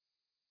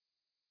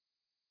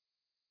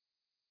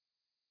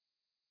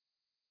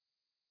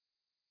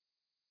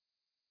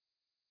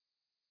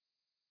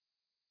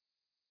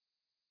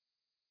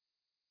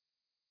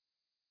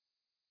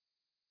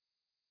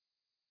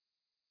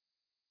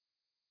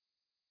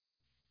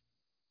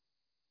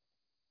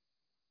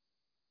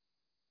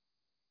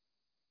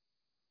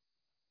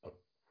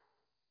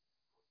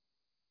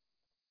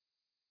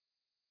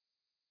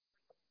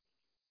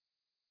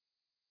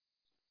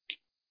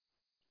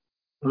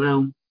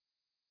Hello.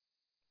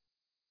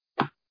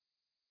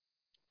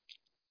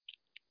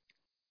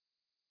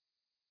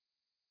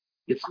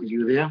 It's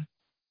you there?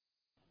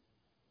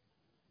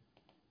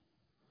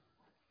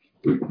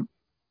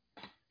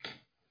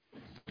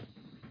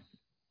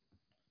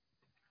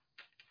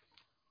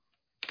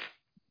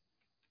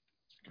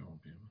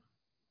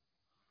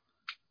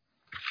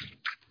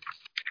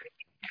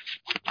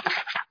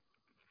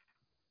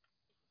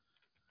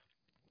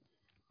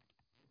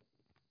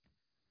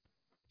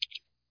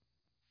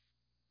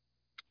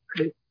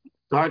 Okay.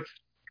 Start.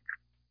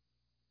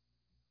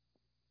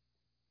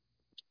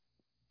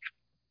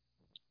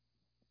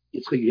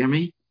 It's you hear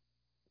me?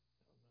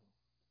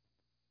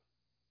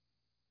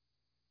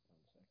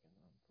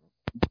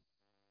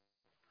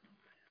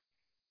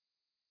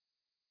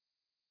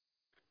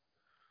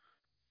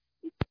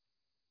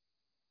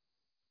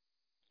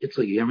 It's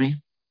you hear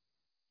me?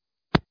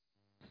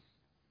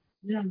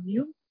 Yeah,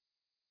 you.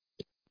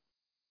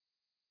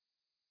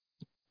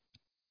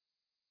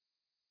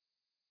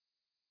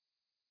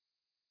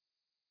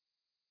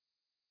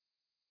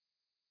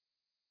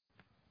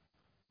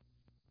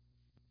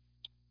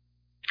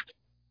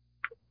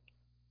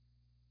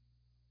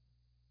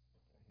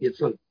 It's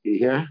you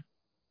here?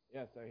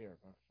 Yes, I hear.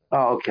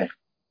 Oh, okay.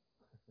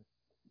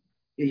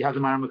 You have the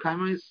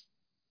Maramakaimais?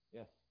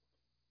 Yes.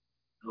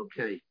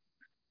 Okay.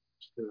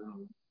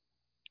 So,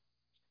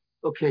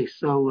 okay,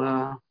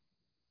 so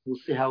we'll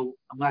see how.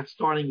 I'm not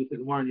starting with the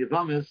Gemara in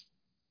Yavamis,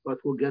 but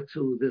we'll get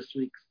to this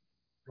week's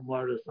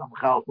Gemara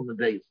Samchal from the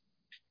days.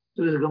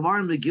 So there's a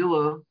Gemara in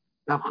Megillah,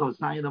 Daf Chav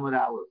Amud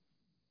Aleph.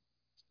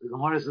 The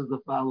Gemara says the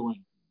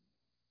following: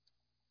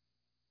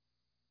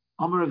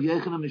 Amar of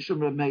Yechon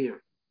Mishum Reb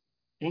Meir.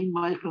 Ein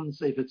Meichron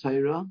Sefer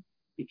Torah.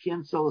 You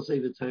can't sell a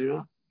Sefer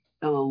Torah.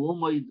 Ela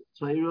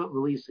Torah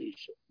release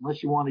Isha.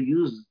 Unless you want to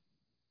use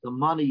the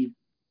money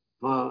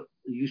for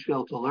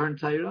Yishmael to learn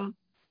Torah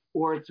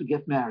or to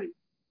get married.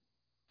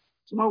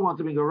 Tomorrow I want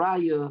to bring a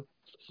raya.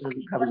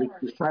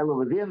 This trial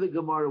over there in the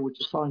Gemara, which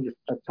is selling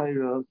a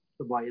Torah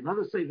to buy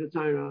another Sefer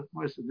Torah.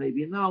 Gemara said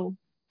maybe no.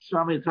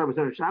 Shami Torah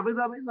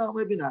Shabbat. No,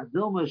 maybe not.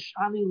 Dilma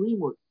Shani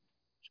Limud.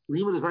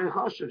 Limud is very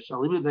chashiv.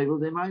 Shalimud Nevil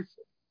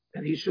Demaisa.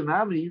 And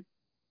Ishanami.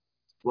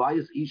 Why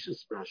is Isha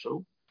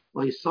special?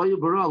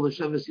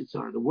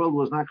 The world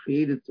was not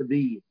created to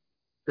be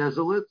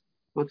desolate,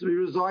 but to be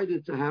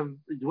resided, to have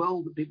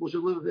dwelled, the people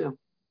should live there.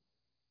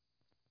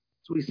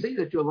 So we see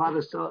that you're allowed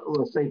to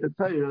say the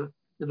Torah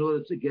in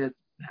order to get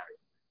married.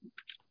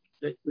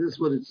 This is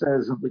what it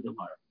says in the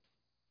Gemara.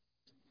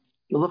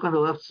 You look on the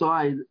left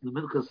side, the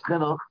Minchas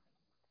Chinuch,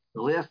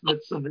 the last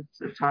mitzvah,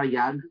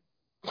 Taryag,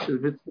 the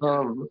mitzvah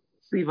of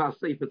Siva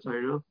Sefer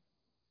Torah,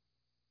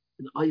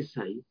 in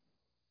Isai.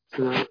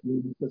 So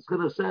the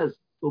Chinuch says,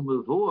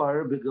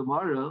 Umevor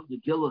b'Gemara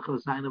Megillah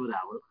Chosayin Amud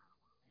Aleph.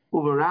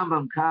 Uva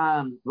Rambam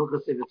Kan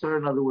Hilchos Sefer Torah.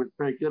 In other words,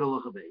 Perek Yud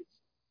Halacha Beis.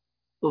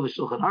 Uva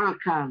Shulchan Aruch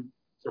Kan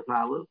Sef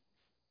Aleph.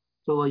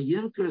 So a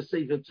Yinker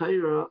Sefer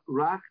Torah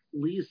Rak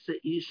Lisa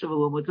Isha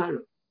V'Lomud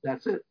Torah.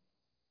 That's it.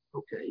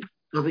 Okay.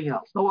 Nothing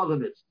else. No other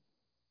mitzvah.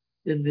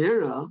 In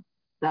Nira,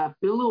 that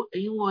Bilu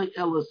Ein Lo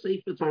Ela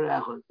Sefer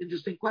Torah Echad.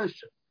 Interesting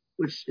question,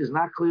 which is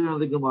not clear on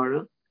the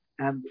Gemara,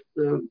 and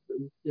the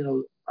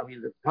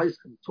price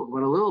can talk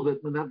about a little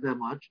bit, but not that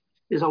much.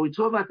 Is, are we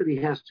talking about that he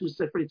has two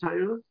separate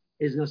Torah?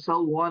 He's going to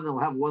sell one, he'll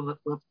have one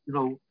left,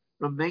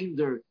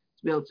 remainder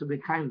to be able to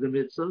make kind of the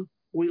mitzvah.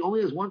 Or he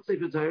only has one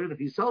Sefer Torah, and if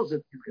he sells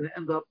it, he's going to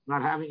end up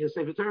not having a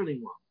Sefer Torah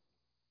anymore.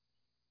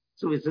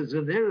 So he says,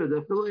 in there,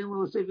 the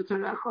Sefer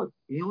Torah Echad.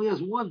 He only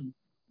has one.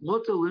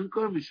 For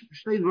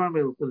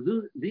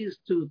these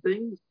two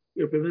things,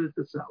 you're permitted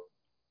to sell.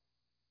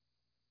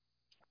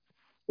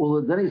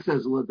 Well, then he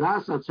says, according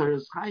to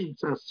Teres Chaim,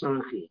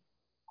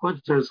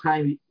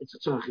 it's a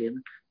tzarachin.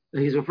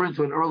 He's referring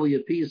to an earlier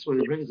piece where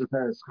he brings the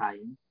Teres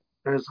Chaim.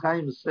 Teres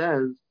Chaim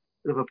says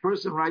that if a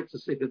person writes a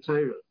Sefer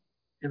Torah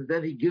and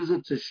then he gives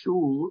it to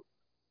shul,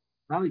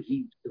 not like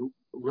he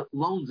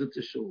loans it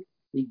to shul,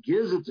 he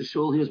gives it to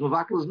shul, he was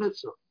Mavakal's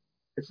mitzvah.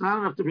 It's not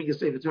enough to bring a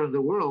Sefer Torah in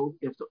the world,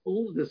 you have to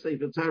own the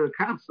Sefer Torah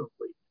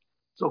constantly.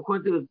 So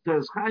according to the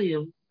Teres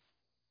Chaim,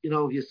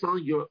 if you're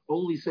selling your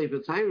only Sefer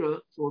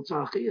Torah, so it's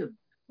tzarachin.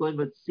 Where do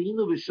you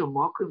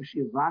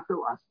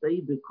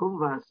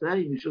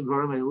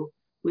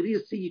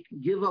see you can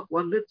give up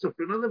one mitzvah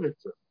for another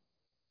mitzvah?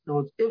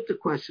 Now, if the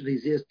question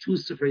is, he has two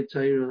Sefer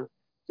Torah,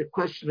 the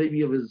question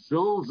maybe of a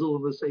zilzul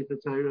in the Sefer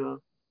Torah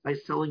by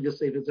selling the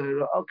Sefer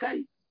Torah.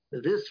 Okay, for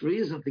this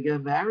reason to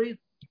get married,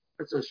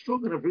 it's a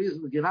strong enough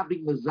reason that you're not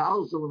being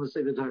mezalzel in the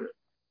Sefer Torah.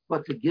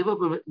 But to give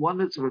up one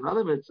mitzvah for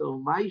another mitzvah,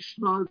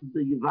 ma'ishna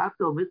the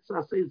yivatel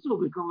mitzvah seizu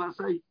become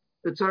vasei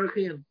the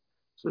tzarachin.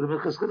 So the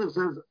Minchas Chinuch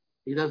says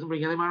he doesn't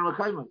bring any Maran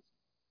L'Chaimos.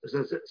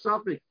 So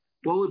something.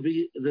 What would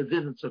be the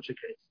din in such a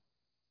case?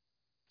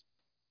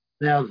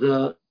 Now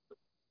there's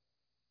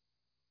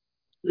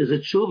a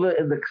tshuva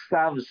in the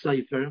Ksav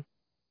Sefer.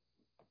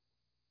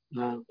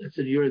 It's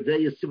in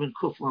Yeridei Siman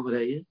Kuf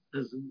Lamed.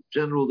 As in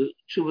general, the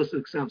tshuvas in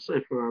the Ksav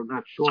Sefer are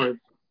not short.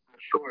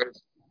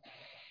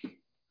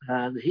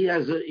 And he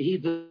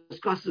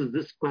discusses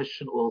this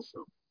question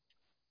also.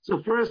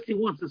 So first he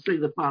wants to say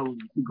the following.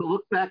 You go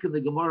look back in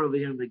the Gemara over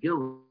here in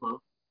Megillah.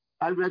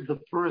 I read the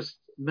first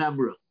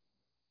memra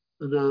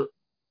in the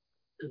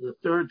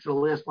third to the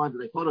last line that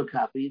they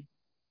photocopied.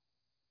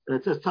 And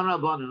it says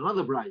Tanraban in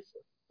another brayso.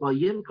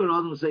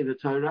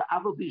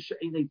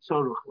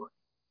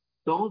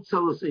 Don't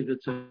sell a Sefer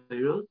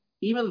Torah,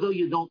 even though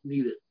you don't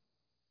need it.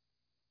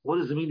 What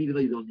does it mean, even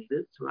though you don't need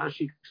it? So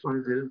Rashi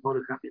explains they didn't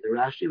photocopy the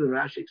Rashi. The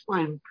Rashi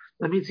explained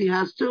that means he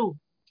has two.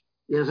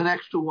 He has an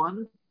extra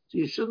one, so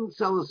you shouldn't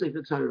sell a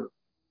Sefer Torah.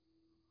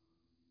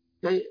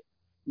 Okay?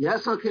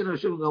 Yes, okay, no,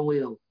 shouldn't go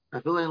wheel. I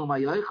feel like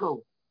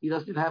he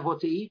doesn't have what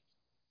to eat.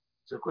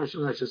 It's a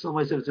question that I should sell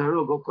my Sefer Torah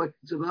or go collect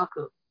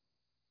tzedakah.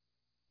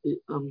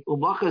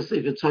 Umacha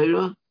Sefer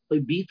Torah,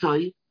 like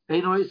Bitai,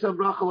 he's not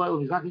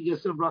going to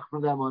get some bracha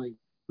from that money.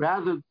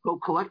 Rather, go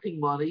collecting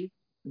money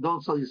and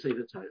don't sell your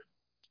Sefer Torah.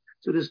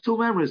 So there's two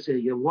members here.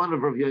 You have one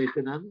of Rav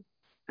Yochanan,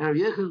 and Rav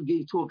Yochanan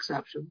gave two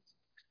exceptions.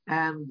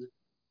 And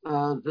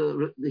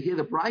here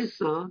the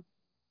Brisa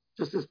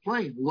just is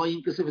plain. Lo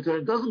Yimka Sefer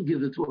Torah doesn't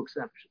give the two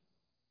exceptions.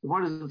 The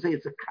one doesn't say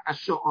it's a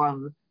kasha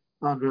on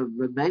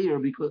the mayor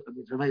because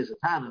the mayor is a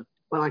Tana,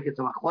 but like it's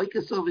a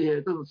machlokes over here.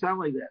 It doesn't sound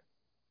like that.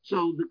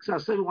 So the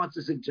Ksaseva wants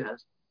to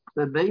suggest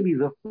that maybe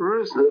the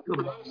first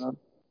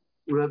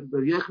Rav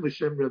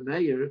Yechim Rav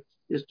Meir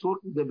is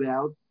talking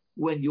about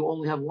when you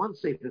only have one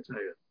Sefer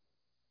Torah.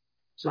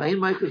 So I ain't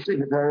Michael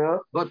Sefer Torah,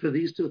 but for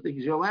these two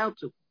things you're allowed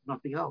to,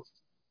 nothing else.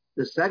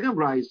 The second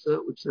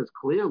Brisa, which says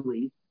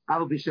clearly,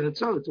 I'll be Shen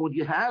Torah. So when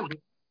you have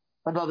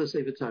another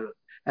Sefer Torah,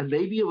 and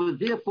maybe over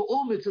there for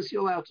all mitzvahs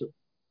you're allowed to.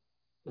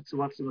 That's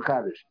what's in the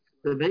Kaddish.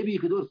 Then maybe you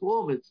could do it for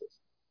all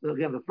mitzvahs. But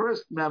again, the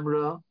first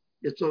memra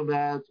is talking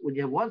about when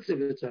you have one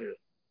Sefer Torah.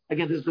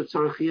 Again, this is the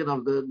Tzarachian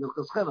of the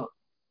Milchas Chinuch.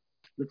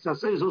 The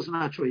Tzasei is also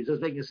not true. He's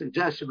just making a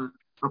suggestion,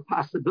 a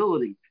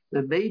possibility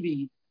that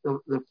maybe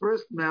the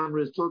first member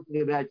is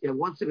talking about you have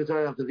one Sefer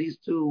Torah after these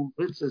two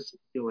mitzvahs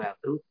you have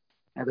to,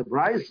 and the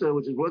Brisa,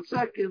 which is one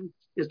second,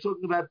 is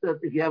talking about that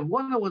if you have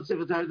one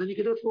Sefer Torah, then you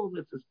can do it for all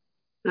mitzvahs.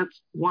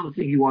 That's one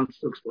thing he wants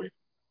to explain.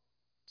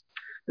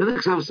 The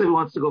next Tzasei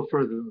wants to go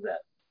further than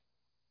that.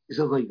 He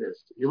says like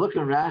this: you look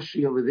at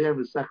Rashi over there,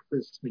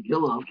 Mesechus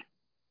Megillah.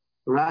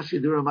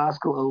 Rashi Dura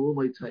Maskal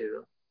Alumay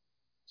Torah.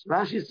 So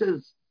Rashi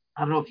says,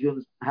 I don't know if you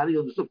understand, how do you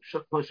understand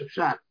Pashup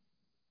Shat?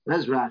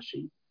 That's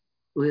Rashi.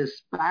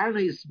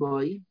 L'isparnes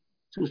boy,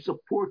 to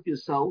support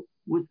yourself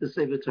with the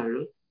Sefer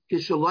Torah,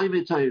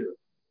 Kishaloi Torah.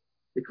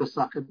 Because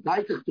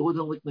Sakadaitach to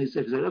wouldn't lick my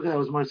Sefer Torah. Okay, that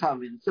was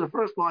Marsavin. So the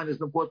first line is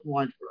an important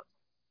line for us.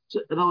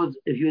 So in other words,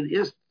 if you had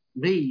asked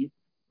me,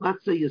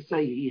 let's say you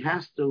say he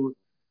has to,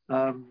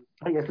 I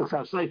guess the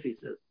Ksav Sefer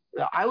says.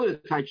 I would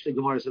have touched the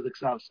Gemara of the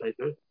Ksav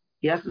Sefer.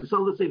 He has to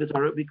sell the Sefer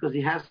Torah because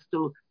he has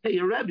to pay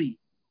a Rebbe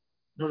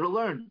in order to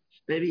learn.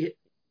 Maybe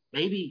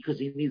because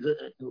he needs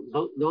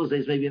those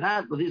days, maybe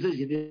not, but these days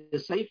you need a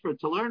Sefer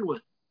to learn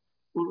with.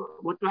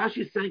 What Rashi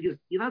is saying is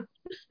you're not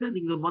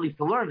spending the money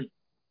for learning.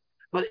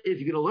 But if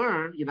you're going to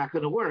learn, you're not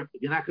going to work.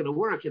 If you're not going to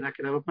work, you're not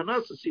going to have a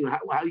parnasa. So how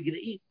are you going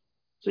to eat?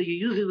 So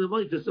you're using the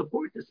money to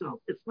support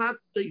yourself. It's not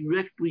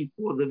directly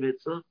for the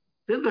mitzvah,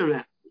 it's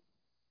indirectly.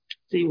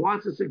 So he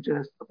wants to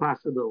suggest a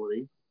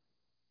possibility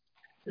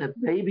that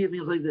maybe it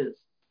means like this,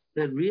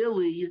 that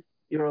really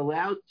you're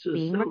allowed to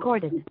being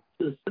recorded.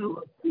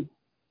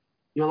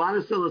 You're allowed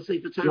to sell a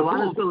Sefer Torah. You're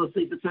allowed to sell a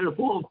Sefer Torah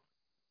for all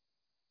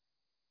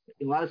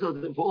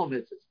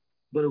mitzvahs.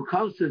 But when it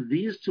comes to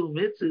these two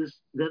mitzvahs,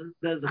 then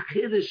the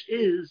chiddush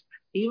is,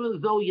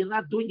 even though you're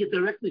not doing it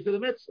directly for the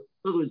mitzvah.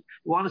 In other words,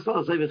 you want to sell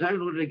a Sefer Torah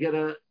in order to get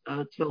a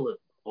tefillah.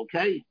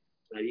 Okay,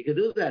 maybe you can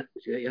do that.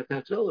 But you have to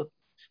have tefillah.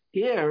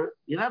 Here,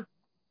 you're not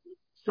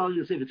selling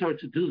the Sefer Torah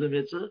to do the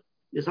mitzvah.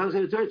 You're selling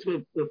the Sefer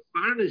Torah to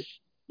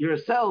furnish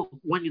yourself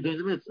when you're doing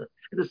the mitzvah.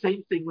 And the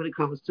same thing when it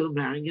comes to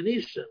marrying an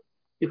Isha.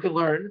 You can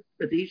learn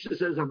that the Isha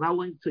says, I'm not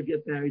willing to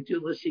get married to you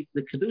unless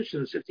the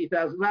Kedushin is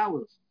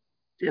 $50,000.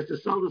 She has to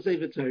sell the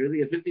Sefer Torah, they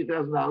get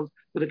 $50,000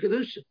 for the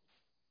Kedushin.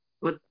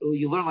 But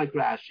you learn like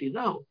Rashi,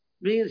 no.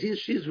 Means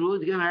she's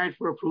willing to get married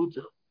for a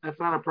pruta. That's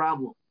not a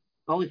problem.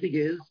 The only thing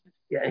is,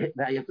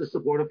 now you have to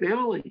support a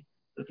family.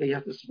 Okay, you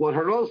have to support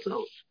her also.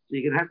 So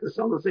you're going to have to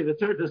sell the Sefer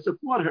Torah to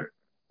support her.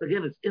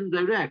 Again, it's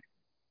indirect.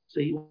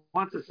 So he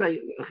wants to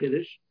say a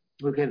Chiddush.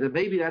 Okay, then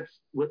maybe that's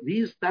the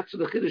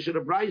Chiddush of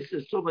the Bryce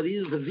is so many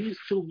of these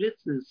two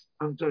mitzvahs.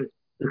 I'm sorry,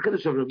 the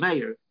Chiddush of the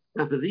mayor,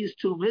 that for these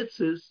two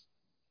mitzvahs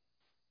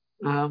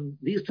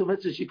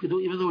you could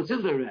do even though it's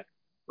indirect.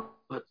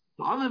 But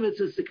for other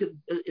mitzvahs,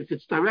 if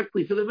it's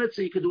directly for the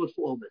mitzvah, you can do it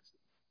for all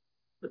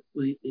mitzvahs.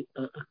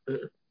 But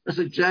a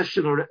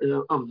suggestion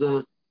of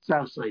the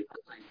south side.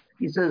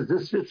 He says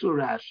this fits with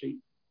Rashi,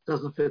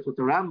 doesn't fit with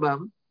the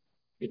Rambam.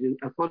 If you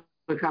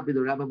photocopy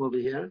the Rambam over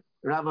here,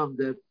 the Rambam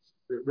that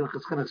the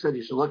Milchas Chinuch said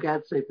you should look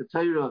at, say the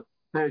Torah,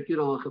 Perek Yud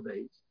Halacha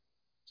Beis.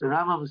 So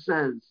Rambam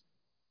says,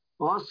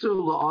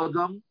 Asur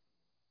la'adam,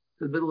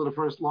 the middle of the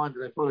first line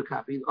that I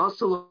photocopied,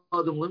 Asur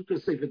la'adam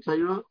limker Sefer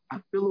Torah,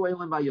 afilu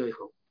eilim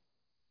ba'yoichel.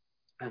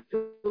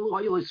 Afilu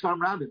ha'yol isfam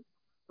rabin.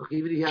 Look,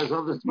 even he has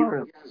other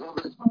smarim.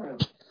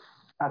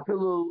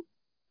 Afilu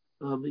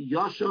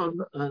Yashon,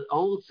 an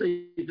old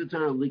Sefer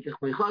Torah, Likach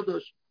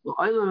Bechadosh, the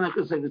Oilam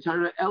Echad Sefer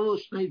Torah, Elo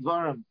Shnei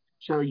Dvarim,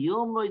 Shall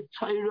Yomai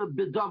Torah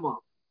B'dama,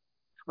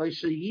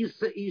 Shall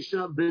Yisa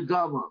Isha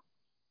B'dama.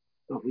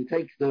 So if we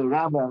take the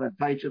Rambam and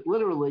teach it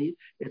literally,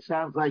 it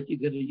sounds like you're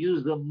going to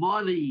use the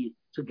money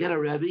to get a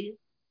Rebbe,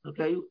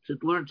 okay, to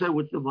learn Torah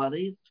with the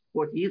money,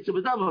 or to Yisa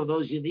B'dama.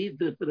 Those you need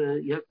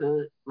you have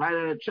to write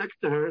out a check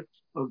to her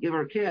or give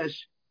her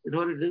cash in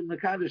order to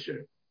Mekadosh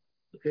her.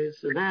 Okay,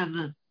 so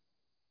then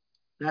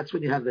that's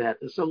when you have that.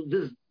 So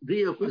this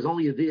diak was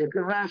only a diak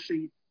in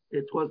Rashi.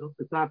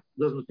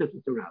 Doesn't fit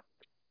with the Rambam.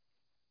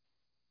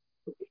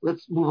 Okay,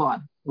 let's move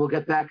on. We'll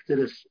get back to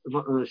this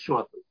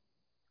shortly.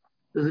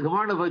 There's a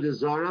Gemara in Avodah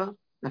Zarah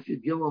that you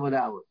Gimel with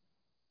Aleph.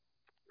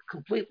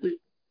 Completely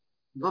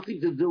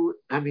nothing to do.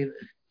 I mean,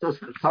 it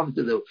doesn't have something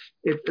to do.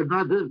 It's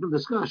not a different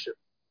discussion.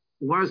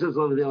 The Gemara says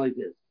over there like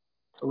this.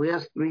 We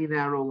have three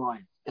narrow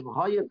lines.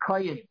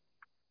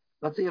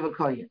 Let's say you have a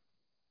kohen.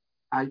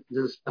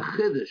 There's a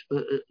chiddush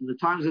in the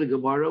times of the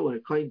Gemara when a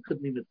kohen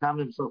couldn't even tam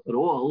himself at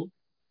all,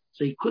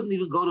 so he couldn't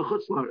even go to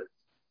Chutz La'aretz.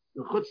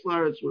 The Chutz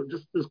La'aretz were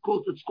just it's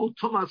called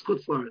Tumas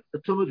Chutz La'aretz, the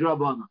Tumah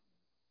Drabana.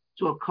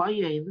 So a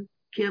kohen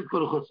can't go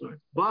to Chutz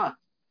La'aretz, but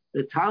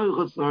the time of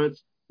Chutz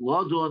La'aretz,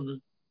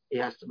 Ladon, he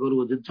has to go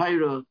to a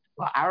Dintayra,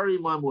 or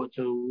Arimam, or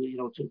to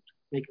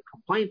make a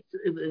complaint,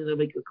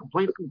 make a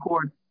complaint in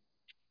court.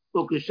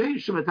 You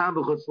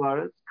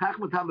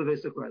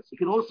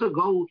can also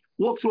go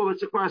walk through a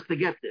Vesakras to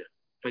get there.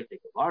 If I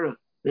take a Lara,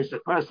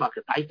 Vesakras like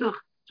a Taitach,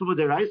 some of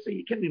the rice,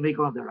 you can't be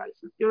making on the rice.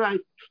 You're right.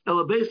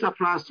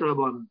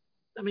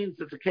 That means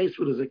it's a case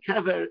where there's a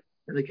kever,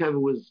 and the kever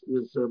was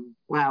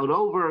plowed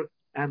over,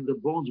 and the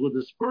bones were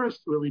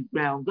dispersed, really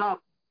ground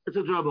up. It's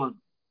a drabon.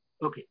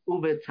 Okay.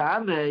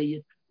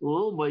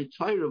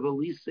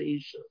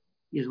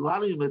 He's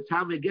allowing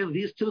metame again.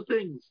 These two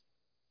things.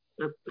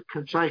 That's the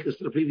Kanchaikas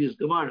to the previous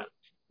Gemara.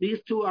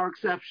 These two are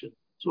exceptions.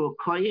 So a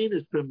kohen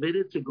is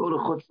permitted to go to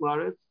Chutz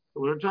La'aretz,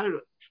 or a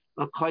Torah.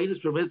 A kohen is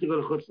permitted to go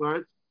to Chutz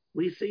La'aretz,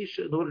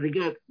 Lisha, in order to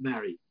get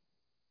married.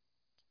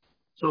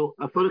 So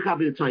I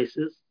photocopy the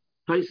Taisis.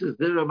 Taisis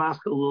did a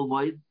mask a little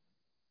wide.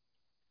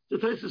 So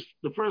Taisis,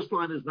 the first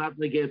line is not in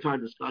the Geitar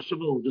discussion.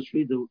 We'll just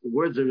read the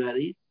words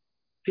already.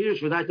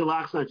 Pirush v'dai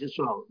telachsa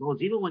Yisrael. No,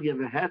 even when you have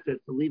a heter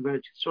to leave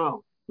Eretz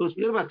Yisrael, because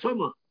forget about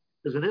Tumah.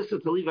 There's an issa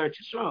to leave Eretz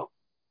Yisrael.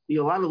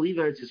 You're allowed to leave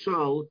Eretz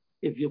Yisrael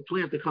if you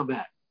plan to come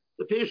back.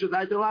 The Pirush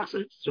v'dai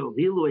telachsa. So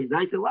Hilui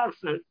dai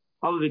telachsa.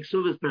 Av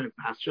v'ksuvas perik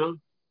pascha.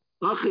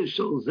 Achiv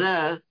shol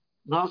zeh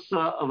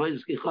nasa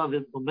avodas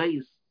kichavim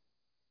umeis.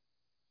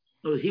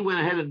 So he went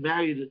ahead and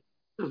married.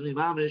 Doesn't mean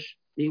mamish.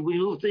 He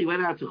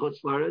went out to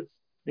Chutz La'aretz.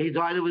 And he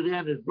died over there,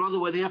 and his brother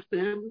went after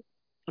him.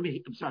 I'm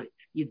sorry.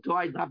 He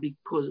died not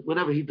because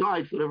whatever he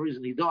died for whatever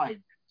reason he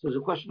died. So it's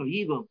a question of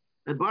Yibam.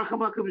 And Baruch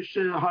HaMakom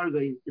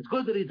Hargai. It's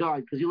good that he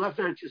died because he left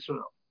Eretz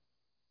Yisrael.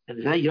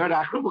 And then you're at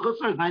Achram Chutz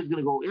La'aretz. Now he's going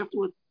to go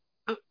afterwards.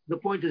 The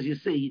point is, you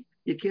see,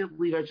 you can't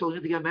leave Eretz Yisrael. You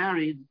have to get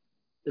married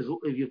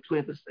if you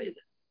plan to stay there.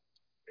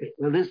 Okay.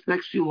 Now this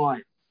next few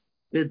lines.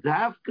 The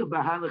Davka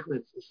Bahanach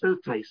says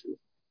places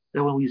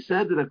that when we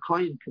said that a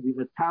kohen can be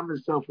matam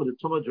himself with a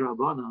Tumah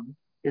D'Rabbanan,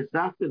 it's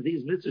not that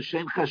these mitzvahs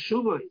shem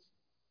chashuvos.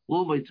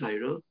 Lo my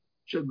Torah,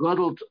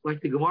 shegadol, like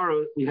the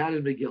Gemara we had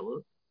in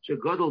Megillah,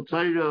 shegadol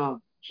Torah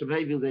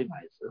shemevi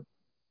le'maisa,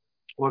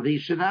 or the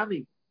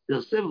Shanami,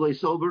 they'll say like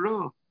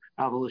sobera,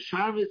 aval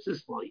shar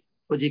mitzvahs like,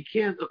 but a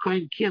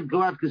kohen can't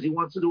go out because he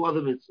wants to do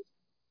other mitzvahs.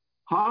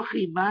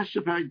 Hachi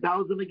masha parak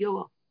dalad the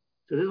Megillah.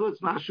 So this is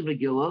what's masha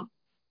Megillah.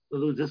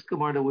 So this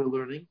Gemara that we're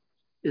learning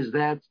is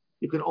that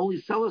you can only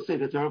sell a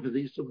Sefer Torah for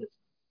these two mitzvahs.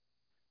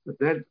 But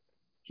then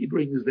he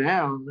brings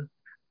down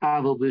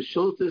Aval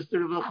b'sholtis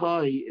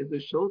dervachai in the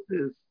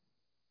sholtis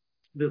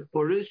the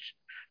forish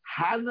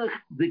hanach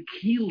the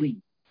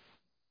kili.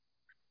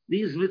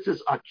 These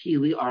mitzvahs are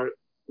kili, are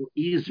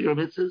easier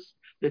mitzvahs.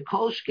 The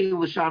kol shkein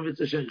l'sham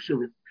mitzvah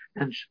shuvin.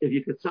 And if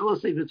you could sell a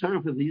Sefer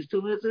Torah for these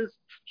two mitzvahs,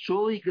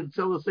 surely you can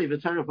sell a Sefer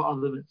Torah for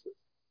other mitzvahs.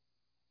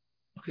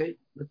 Okay,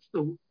 that's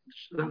the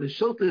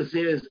sholtis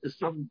here is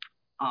some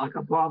like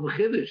a Baal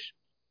Chiddush.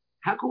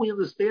 How can we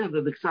understand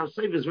that the Ksav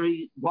Sefer is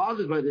very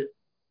bothered by the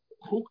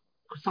who?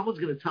 Someone's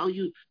going to tell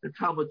you that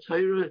Talmud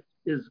Torah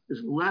is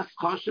less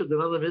kosher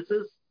than other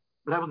mitzvahs.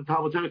 But having the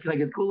Talmud Torah, can I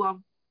get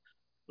kulam?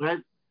 Right?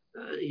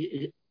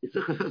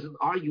 Yitzchak doesn't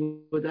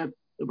argue with that.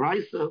 The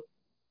Brisa,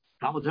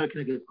 Talmud Torah,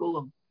 can I get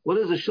kulam? What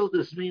does a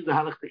shiltus mean? The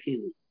halach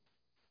tekili.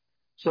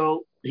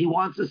 So he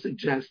wants to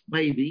suggest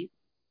maybe,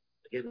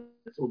 again,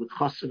 it's a little bit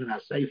chassim in our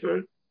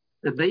sefer,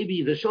 that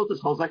maybe the shiltus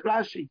holds like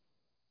Rashi.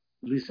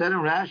 As we said in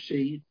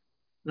Rashi,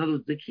 in other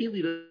words, the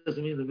kili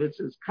doesn't mean the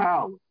mitzvah is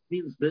kal.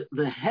 Means the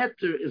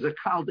heter is a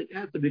kaldik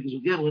heter, because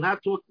again, we're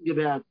not talking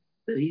about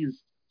that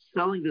he's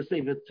selling the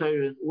Sefer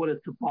Torah in order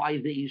to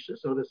buy the Isha,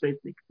 so to say,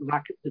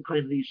 not to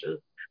claim the Isha.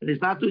 And he's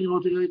not doing it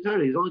altogether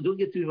Torah. He's only doing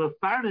it to be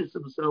mafarnes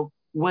himself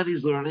when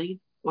he's learning,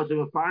 or to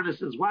mafarnes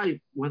his wife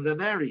when they're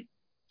married.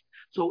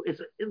 So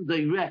it's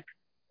indirect.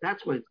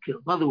 That's why it's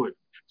killed. In other words,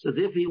 so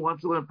if he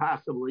wants to learn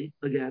passively,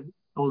 again, and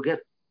we'll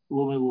get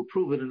we'll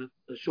prove it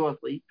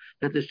shortly,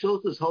 that the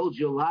Shultas holds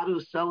you're allowed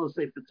to sell a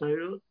Sefer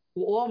Torah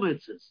for all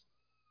mitzvahs.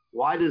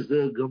 Why does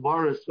the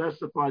Gemara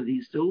specify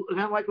these two?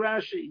 Again, like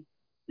Rashi,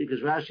 because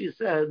Rashi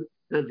said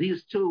that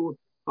these two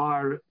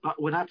are,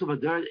 we're not talking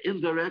about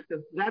indirect,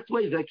 and that's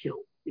why they kill.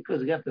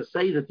 Because again, to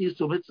say that these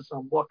two mitzvahs are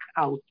walk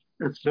out,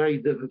 that's very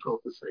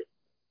difficult to say.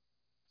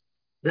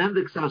 Then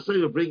the Ksav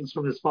Sefer brings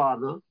from his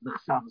father, the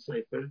Ksav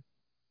Sefer,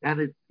 and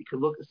you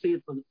can see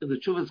it in the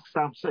Chuvas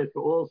Ksav Sefer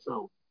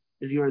also,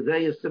 in your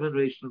Deya Simon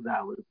Reish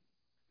Dalit.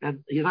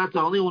 And you're not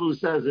the only one who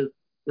says it.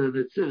 The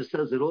Netziv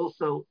says it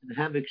also in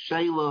Hemik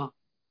Sheila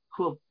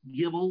Kuf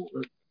Gimel,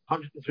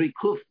 103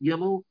 Kuf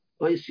Gimel,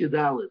 Ois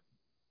Yudalit.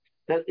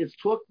 That it's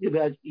talking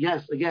about,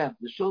 yes, again,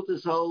 the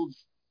Shultas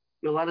holds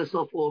you're allowed to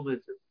sell for all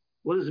mitzvahs.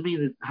 What does it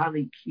mean,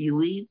 Hani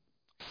Kili?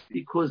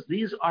 Because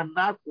these are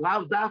not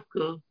Lav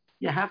Dafka.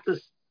 You have to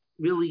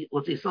really,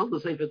 let's say, sell the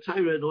Sefer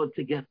Torah in order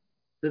to get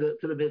to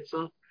the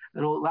mitzvah,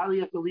 and a lot of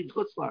you have to leave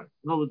chutzlar.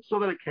 No, it's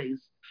not a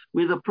case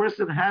where the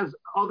person has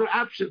other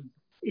options.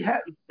 He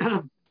has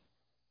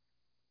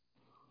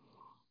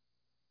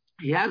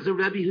a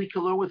Rebbe who he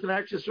can learn with an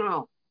Eretz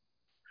Yisrael,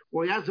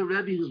 or he has a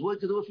Rebbe who's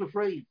willing to do it for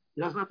free.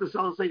 He doesn't have to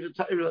sell the Sefer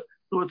Torah in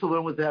order to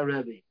learn with that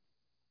Rebbe.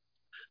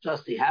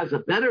 Just he has a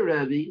better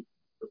Rebbe,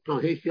 so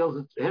he feels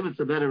that to him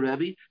it's a better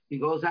Rebbe. He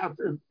goes out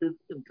into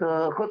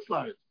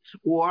chutzlar,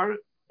 or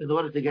in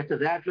order to get to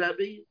that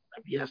Rebbe,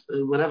 he has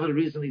to, whatever the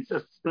reason he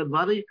says to spend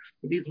money,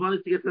 he needs money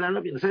to get to that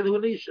Rebbe. The same thing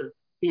with Isha.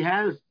 He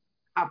has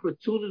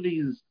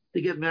opportunities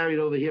to get married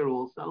over here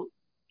also.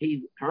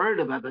 He heard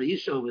about the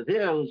Isha over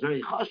there. It was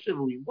very chashiv,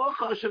 more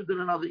chashiv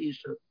than another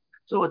Isha.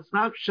 So it's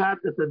not shot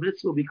that the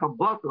mitzvah will become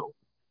bottle.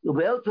 You'll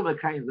be able to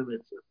Mekayim the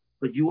mitzvah.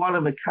 But you want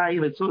to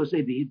Mekayim it, so to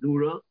say, the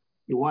Hidura.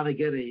 You want to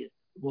get a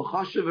more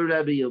chashiv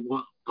Rebbe, a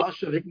more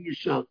chashiv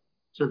Isha.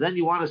 So then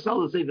you want to sell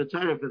the Sefer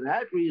Torah for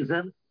that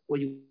reason, or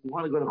you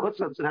want to go to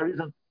Chutzlah for that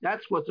reason.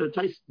 That's what the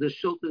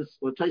Shultas,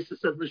 what Taisa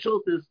said in the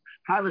Shultas,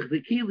 Halach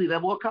the Kili, they're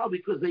more called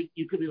because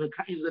you could be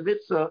Mekayim the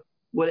mitzvah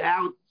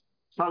without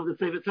selling the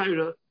Sefer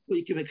Torah, or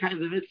you can be Mekayim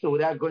the mitzvah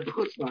without going to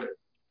Chutzlah.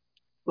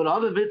 But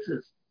other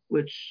mitzvahs,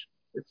 which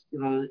it's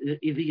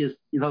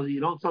either you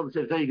don't sell the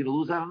Sefer Torah, you're going to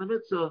lose out on the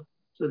mitzvah.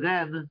 So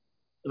then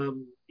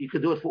you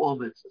can do it for all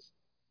mitzvahs.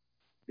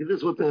 And this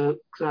is what the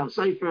Ksav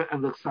Sefer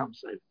and the Ksav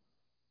Sefer.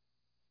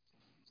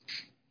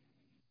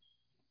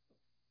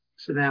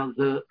 So now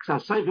the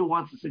Ksav Sefer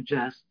wants to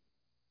suggest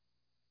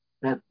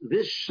that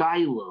this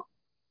Shaila,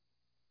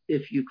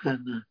 if you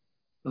can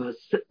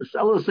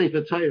sell a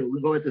Sefer Torah, we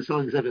go into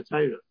selling Sefer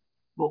Torah,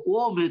 but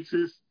all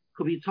mitzvahs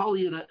could be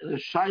totally in a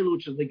Shaila,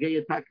 which is the Gei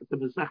attack to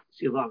Mesech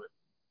Yavanim.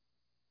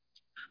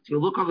 So you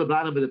look on the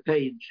bottom of the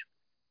page,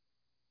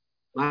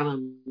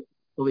 bottom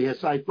over here.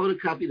 So I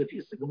photocopied a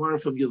piece of Gemara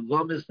from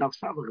Yavamis Daf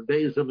Samach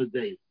Beis Amud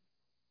Beis.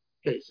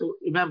 Okay, so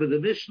remember the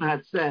Mishnah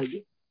had said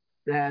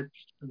that,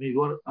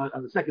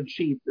 on the second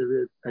sheet,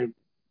 I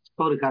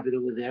photocopied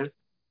over there,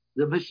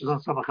 the Mishnah is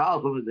on Samach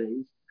Aleph Amud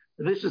Beis.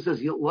 The Mishnah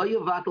says,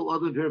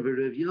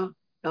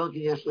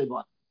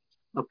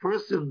 a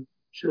person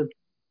should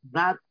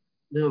not,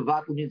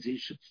 vatal means he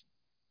should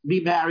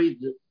be married,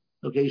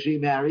 okay, she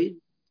married,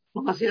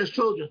 unless he has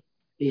children.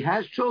 If he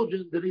has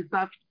children, then he's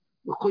not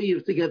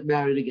mechuyev to get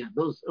married again.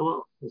 Those,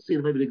 we'll see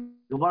maybe the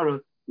Gemara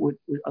on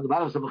the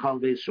bottom of Samach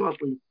Aleph Beis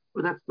shortly,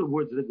 but that's the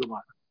words of the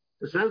Gemara.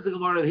 It says the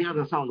Gemara here on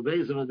the Samach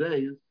Beis Amud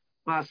Beis,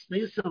 Mas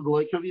Nisan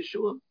like Rav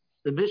Yeshua.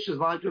 The Mishnah is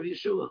like Rav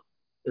Yeshua.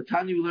 The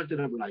Tanya we learned in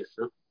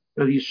Abraisa.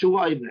 Rav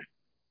Yeshua Aimer.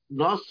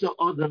 Nasa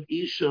Adam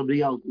Isha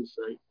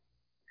B'Yaldusay.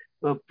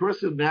 A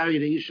person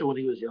married Isha when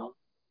he was young.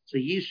 So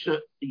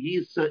Yisa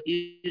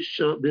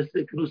Isha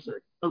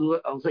B'Siknusay.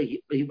 I'll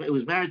say he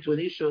was married to an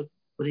Isha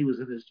when he was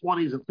in his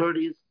 20s and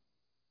 30s.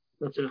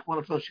 Let's say one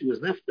of us she was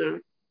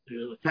nifter,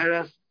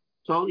 teres.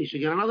 So he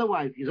should get another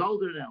wife. He's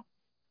older now.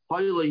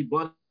 He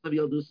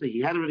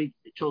had already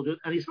children,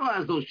 and he still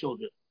has those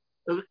children.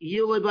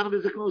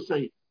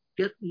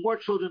 Get more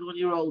children when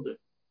you're older.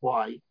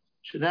 Why?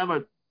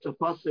 Shneimar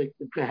Pasuk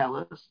in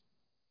Kehelas.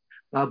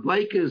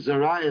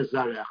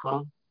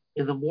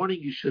 In the morning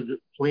you should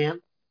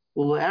plant.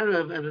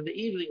 And in the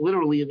evening,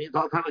 literally, it means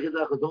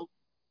don't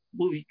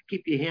move.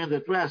 Keep your hand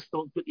at rest.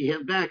 Don't put your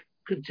hand back.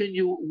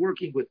 Continue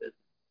working with it.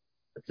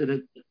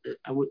 The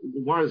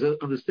Gemara's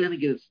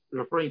understanding is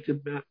referring to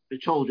the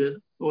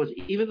children. Because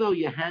even though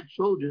you had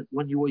children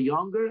when you were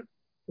younger,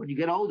 when you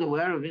get older,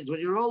 whatever it means, when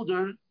you're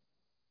older,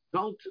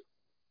 don't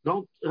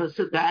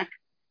sit back.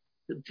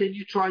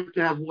 Continue trying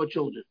to have more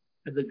children.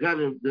 And the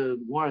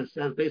Gemara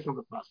says, based on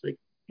the pasuk,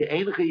 you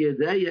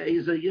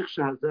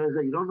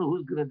don't know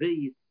who's going to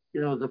be,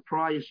 the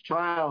prize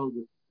child,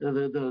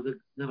 the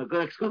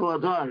next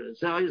adar.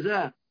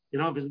 If it's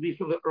going to be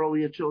for the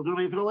earlier children,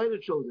 or for the later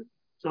children.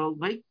 So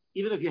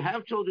even if you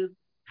have children,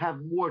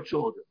 have more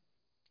children.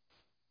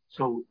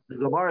 So the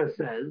Gemara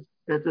says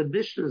that the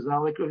Mishnah is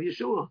not like Rav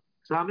Yeshua.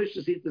 So our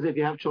Mishnah seems as if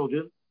you have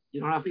children,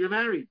 you don't have to get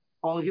married.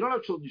 Only if you don't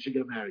have children, you should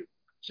get married.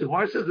 So the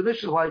Gemara says the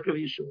Mishnah is like Rav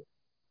Yeshua.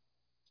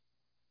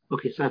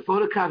 Okay, so I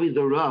photocopied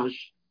the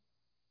Rush.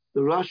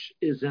 The Rush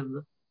is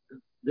in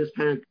this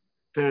Perek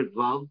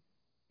Vav.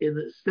 in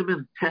the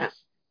Siman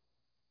test.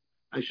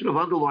 I should have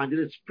underlined it.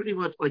 It's pretty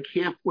much like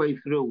halfway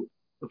through.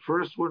 The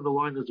first word in the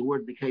line is the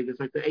word Nikev. It's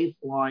like the 8th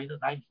line, the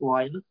 9th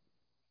line.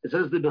 It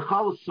says the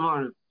Bechal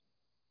Svarim.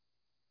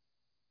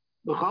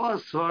 Bechal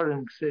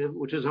Svarim Ksiv,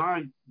 which is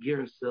our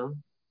Gersa,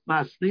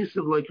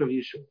 Masnisim like Rav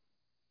Yeshua.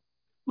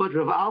 But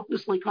Rav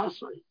Alpis like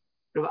Hasai.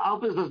 Rav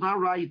Alpis does not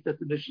write that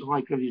the Mishnah is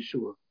like Rav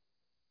Yeshua.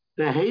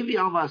 The Hevi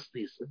al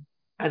Masnisim,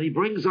 and he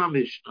brings our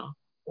Mishnah,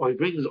 or he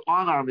brings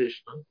on our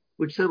Mishnah,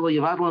 which said,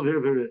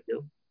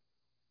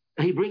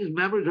 he brings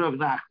memory of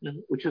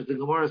Nachman, which is the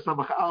Gemara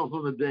Samach Alpha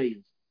and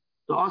Beis,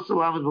 the also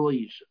Lamed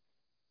V'Leisha,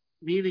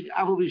 meaning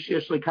Abu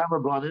Bishesh like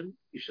Kamabanim,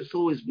 you should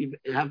always be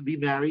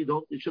married.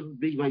 You shouldn't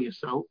be by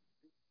yourself.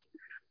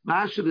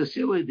 Masha the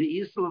Sila the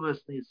Islam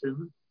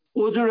Masnisim,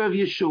 order of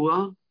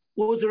Yeshua,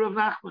 order of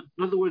Nachman.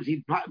 In other words,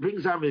 he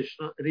brings our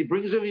Mishnah, and he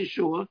brings of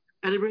Yeshua,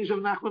 and he brings of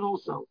Nachman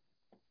also.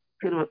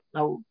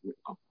 Now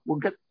we'll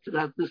get to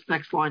that. This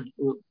next line,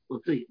 we'll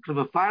see. From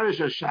a Farish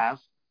Hashas,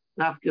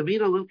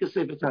 Nafkamina Limka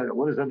Sefer Torah.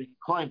 What does that mean?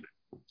 Climber.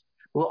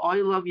 Well,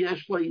 Oilam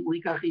Yeshla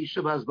Likach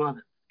Isha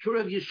Bazbanim. True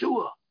of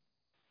Yeshua.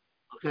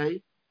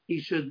 Okay, he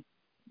should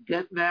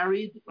get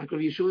married. Like Rav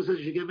Yeshua says,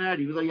 you should get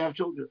married even though you have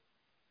children.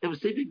 If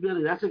it's big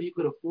billy, that's if you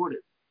could afford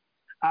it.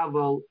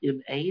 Avo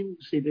im ain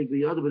big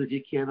the other, but if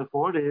you can't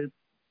afford it,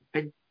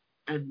 and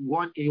you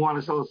want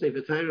to sell a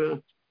Sefer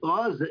Torah,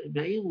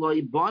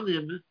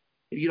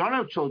 if you don't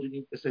have children,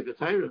 you can Sefer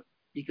Torah.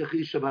 You can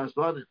Chisha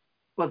Bazbanim.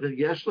 But if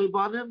Yeshla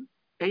Banim,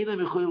 Again,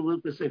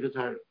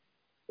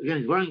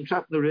 he's wearing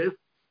chap the Rif,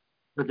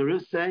 but the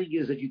Rif saying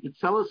is that you could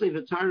sell a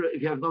Sefer Torah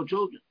if you have no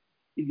children.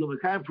 If you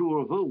Mekayim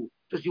Pru Ravu,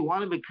 just you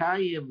want to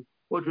Mekayim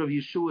what Rav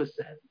Yeshua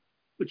said,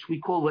 which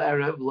we call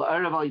La'erev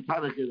Al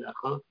Yitanach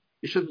Yedecha,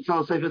 you shouldn't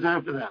sell a Sefer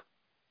Torah for that.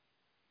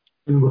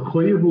 And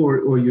Mechoyev,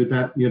 or you're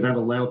not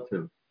allowed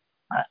to?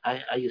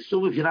 I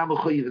assume if you're not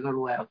Mechoyev, you're not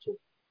allowed to.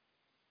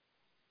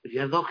 If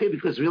you have no Chiyuv,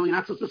 because really you're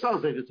not supposed to sell a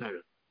Sefer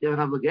Torah. You have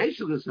an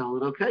obligation to sell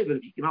it, okay, but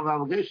if you can have an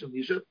obligation,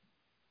 you should.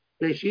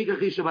 To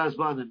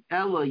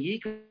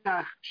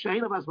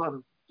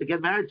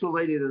get married to a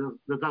lady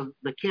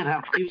that can't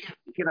have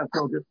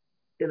children,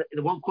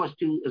 it won't cost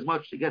you as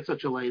much to get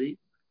such a lady.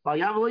 That's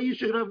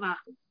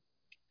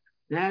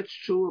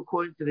true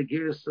according to the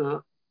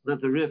Girsa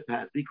that the Rif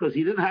had, because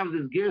he didn't have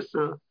this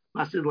Girsa,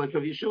 Masid like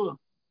Rav Yeshua.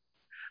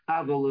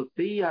 The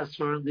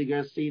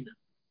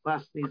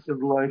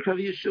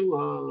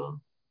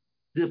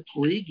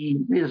pligi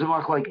is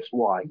like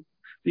why?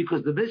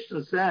 Because the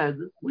Mishnah said,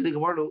 when the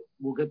Gemara,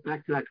 we'll get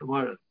back to that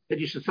Gemara, that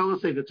you should sell a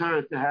Sefer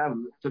Torah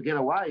to get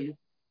a wife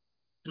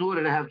in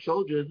order to have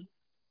children.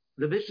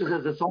 The Mishnah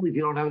says it's only if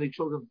you don't have any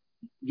children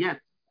yet.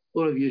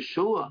 Or if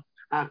Yeshua,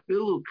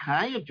 Afilu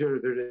Kayim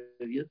Torah,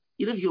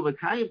 even if you're a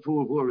Kayim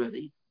prove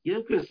already,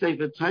 you can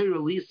Sefer Torah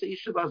Lisa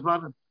Isha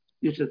Bazmanim.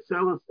 You should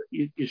sell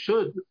you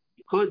should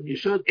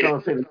sell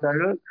a Sefer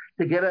Torah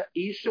to get a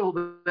Isha who'll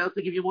be able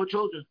to give you more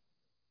children.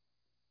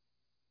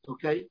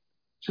 Okay?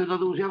 So in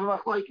other words, you have a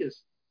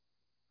machlokes.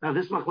 Now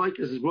this machlokes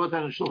is brought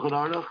down in Shulchan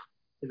Aruch,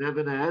 in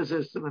Eben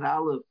Ezer, Siman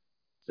Aleph,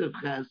 Siv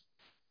Ches.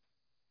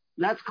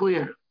 That's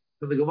clear.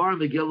 From the Gemara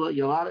and Megillah,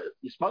 you're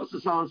supposed to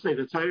sell a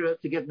Sefer Torah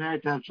to get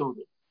married to have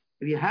children.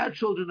 If you had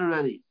children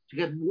already, to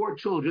get more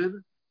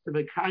children, to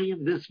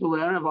Mekayim this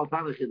V'le'erev al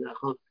Tanach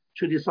Yedecha,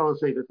 should you sell a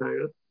Sefer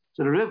Torah?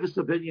 So the Riv's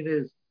opinion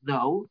is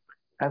no,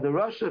 and the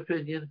Rosh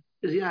opinion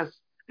is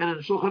yes. And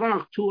in Shulchan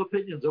Aruch, two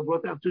opinions are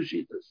brought down, two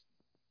shittas.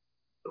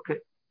 Okay.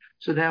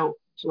 So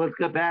let's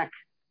get back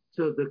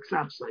to the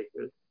Ksav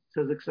Sefer.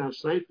 Says the Ksav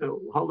Sefer,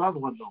 hold on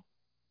one moment.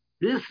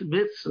 This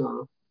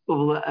mitzvah of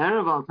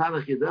L'Erev al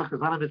Tanach Yedecha is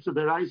not a mitzvah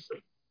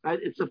deraisa, right?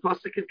 It's a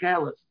pasuk in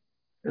Kalas.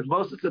 And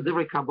most it's a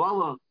different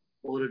Kabbalah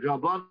or a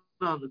Drabanan.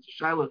 It's a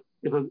Shaila.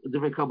 If a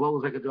different Kabbalah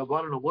is like a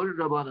Drabanan or more than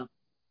Drabanan.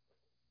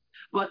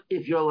 But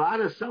if you're allowed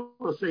to sell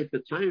a Sefer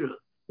Torah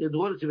in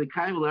order to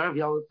become L'Erev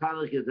al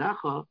Tanach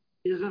Yedecha,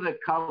 isn't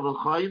it Kal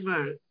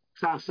V'Chaymer?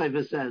 Ksav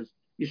Sefer says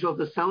you should have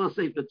to sell a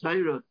Sefer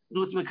Torah in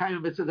order to become a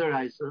mitzvah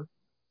deraisa.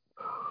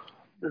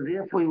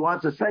 Therefore, he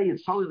wants to say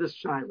it's only this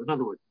child. In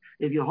other words,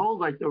 if you hold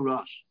like the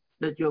Rosh,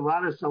 that you're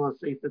allowed to sell a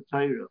Sefer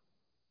Torah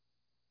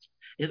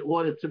in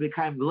order to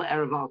become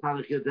L'Erev al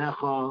Tanach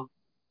Yedecha,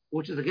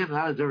 which is again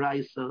not a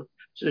deraisa,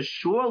 so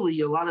surely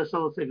you're allowed to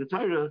sell a Sefer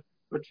Torah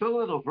for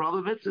tefillin or for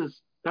other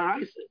mitzvahs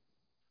deraisa.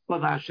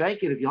 But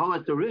Mashaykin, if you hold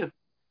like the Rif,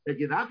 that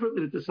you're not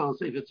permitted to sell a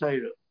Sefer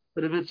Torah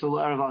for the mitzvah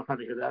L'Erev al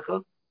Tanach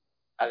Yedecha,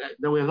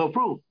 then we have no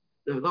proof.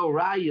 There's no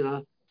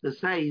raya to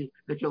say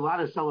that you're allowed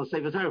to sell a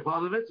Sefer Torah for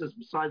other mitzvahs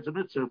besides the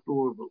mitzvah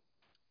for Urbu.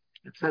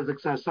 It says the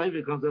Ksav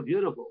Sefer comes up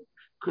beautiful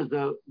because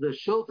the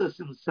Shultas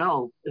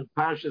himself in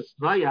Parshas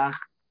Noach,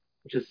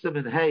 which is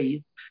Siman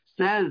Hay,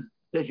 says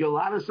that you're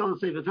allowed to sell a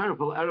Sefer Torah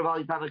for Erev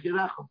al Tanach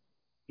Yedecha.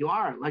 You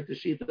are, like the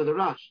sheet of the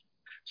Rosh.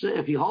 So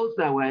if he holds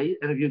that way,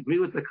 and if you agree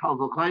with the Kal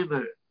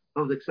V'Chaymer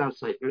of the Ksav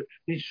Sefer,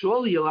 then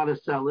surely you're allowed to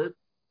sell it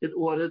in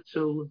order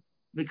to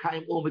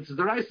Mekayim all mitzvahs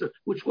deraisa,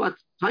 which what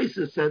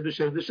Taisus said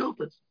b'shem the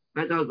Shultas.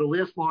 Right, that was the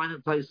last line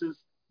in Taisus.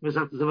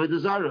 Misafter Zavay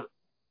Dezara.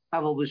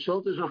 Aval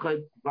b'Shultas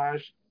v'Chayim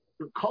Barsh.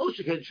 Kol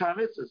sheken shar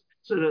mitzvahs.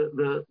 So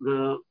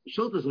the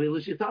shultas will be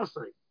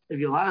l'shitasai. If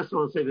you're allowed to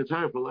sell a sefer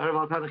Torah for erev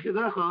al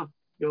tanachidecha,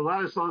 you're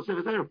allowed to sell a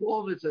sefer Torah for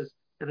all mitzvahs,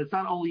 and it's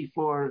not only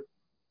for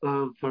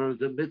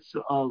the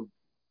mitzvah of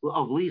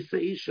Lisa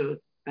Isha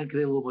and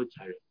Kedei Lumot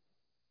Torah.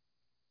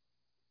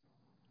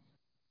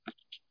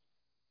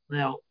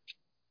 Now,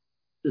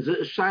 there's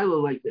a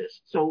shiloh like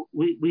this. So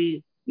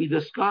we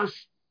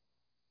discuss,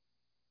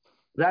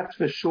 that's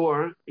for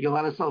sure, you're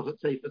allowed to sell a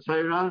sefer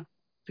Torah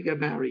to get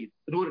married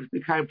in order to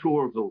become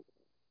pruorvu.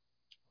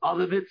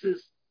 Other mitzvahs,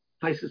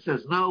 Taisa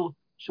says no,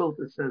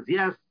 Shulta says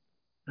yes,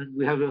 and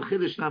we have a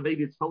chiddush now.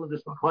 Maybe it's telling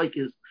this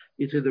machlokes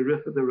between the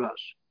Rif and the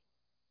Rush,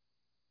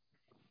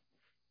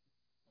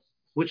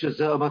 which is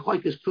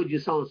machlokes. Could you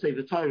sell a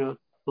sefer Torah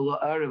below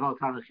erev al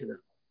tanachida?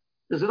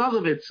 There's another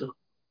mitzvah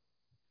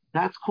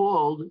that's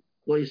called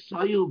lo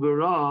yisayu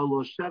bara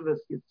lo sheves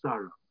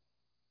yitzara.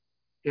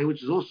 Okay,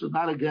 which is also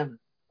not again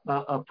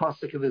a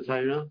pasuk in the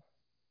Torah,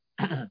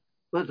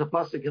 but it's a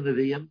pasuk in the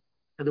V'yim.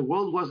 And the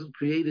world wasn't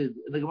created,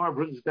 and the Gemara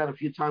brings it down a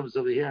few times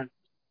over here.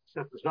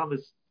 Except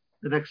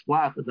the next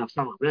block, the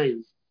Nafsamach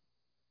Beis.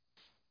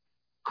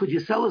 Could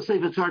you sell a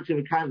sefer Torah to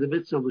the kind of the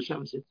mitzvah of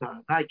L'Shavas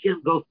Yitzara? I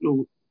can't go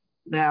through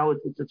now.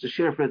 It's a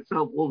share for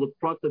itself. All the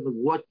pratim of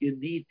what you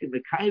need to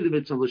the kind of the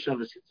mitzvah of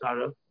L'Shavas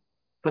Yitzara.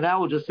 But now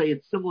we'll just say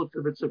it's similar to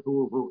the mitzvah of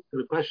Pruvu. So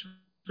the question: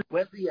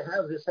 when do you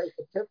have this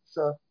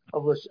heichah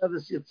of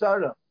L'Shavas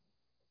Yitzara?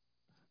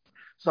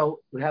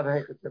 So we have a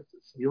heichah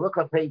tipsa. You look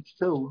on page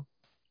 2.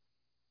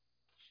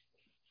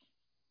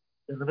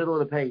 In the middle of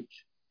the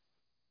page.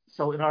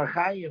 So in our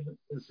Chaim,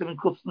 in Simon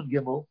Kufman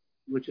Gimel,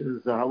 which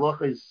is the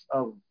halachas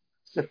of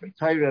Sefer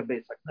Torah and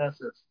Beis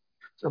HaKnesses.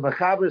 So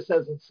Mechaber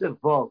says in Siv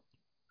Vav,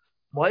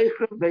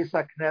 Moichrim Beis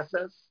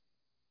HaKnesses,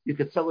 you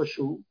could sell a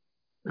shul,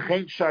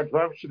 Chen Shar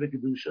Dvarim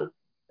Shebekadusha,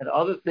 and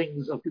other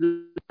things of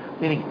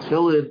Kedusha, meaning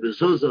Tefillin,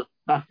 Mezuzah,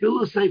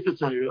 Afilu Sefer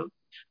Torah,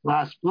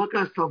 Las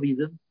Plakas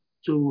Talmidim,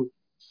 to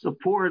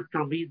support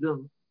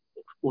Talmidim,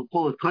 we'll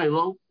call it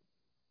Kailo,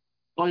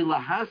 or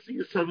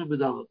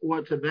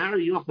to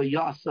marry you off a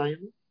yasain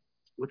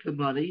with the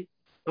money.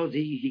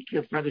 He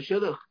can't find a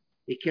shidduch.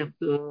 He can't,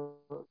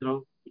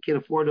 he can't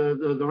afford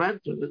the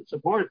rent or the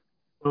support.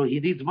 So he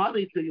needs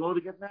money in order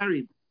to get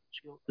married.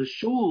 The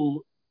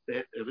shul,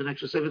 the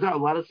extra sefer Torah, a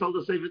lot of sell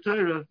the sefer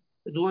Torah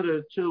in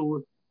order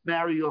to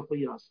marry you off a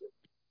yasain.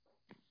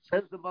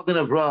 Says the Magen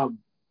Avraham,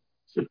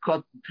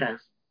 Sivkot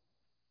test.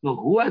 But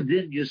who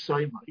adin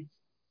yasaimite?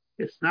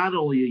 It's not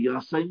only a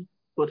yasain,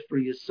 but for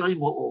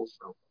yasaima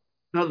also.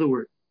 In other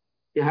words,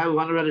 you have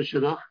one already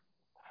shidduch.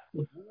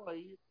 The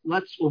boy,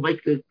 we'll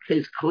make the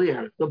case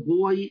clear. The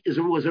boy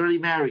was already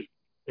married,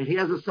 and he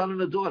has a son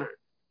and a daughter.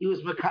 He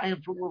was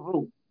Mekayim from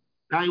Ravu.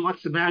 Now he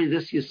wants to marry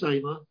this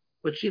Yisayma,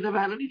 but she never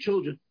had any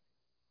children.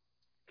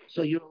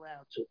 So you're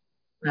allowed to.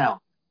 Now,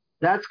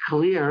 that's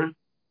clear,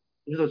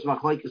 even though it's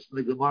machlokes in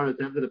the Gemara at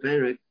the end of the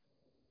Perek,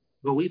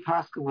 but we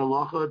pass in the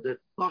halacha that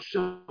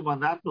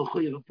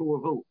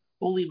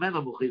only men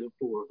are Mechayim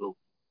from Ravu.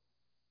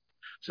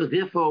 So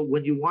therefore,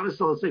 when you want to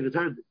sell a sefer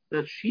Torah,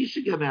 that she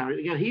should get married.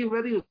 Again, he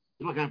already was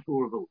looking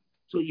for approval.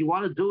 So you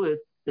want to do it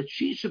that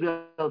she should be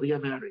able to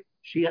get married.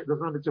 She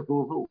doesn't have its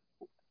approval.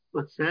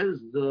 But says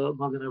the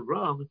Magen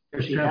Avraham,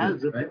 she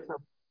has the mitzvah.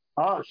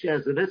 Oh, she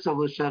has the mitzvah of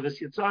L'Shavas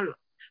Yitzara.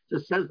 So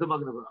says the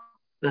Magen Avraham.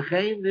 The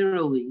Chaim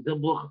Nirali,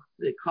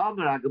 the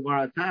Kamara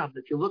Gemara Tam.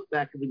 If you look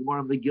back in the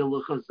Gemara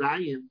Megillah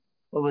Chazayin,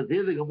 over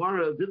there the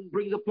Gemara didn't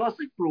bring the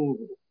plastic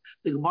approval.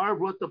 The Gemara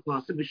brought the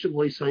plastic Mishum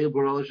Leisayah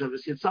Baral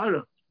L'Shavas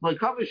Yitzara. But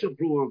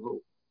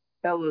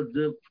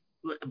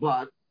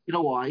you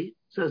know why?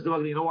 Says the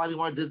Magen, you know why the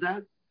Gemara did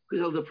that?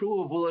 Because the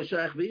approval of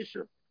Shaykh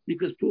Visha.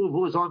 Because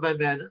approval is owned by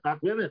men,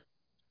 not women.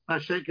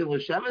 That's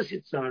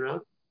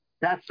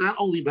not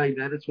only by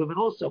men, it's women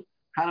also.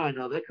 How do I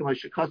know that?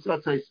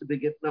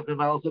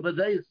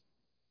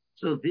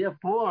 So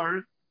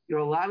therefore, you're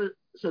allowed to,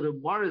 so the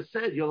Gemara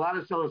said you're allowed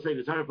to sell a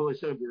sefer Torah for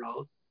L'Shavas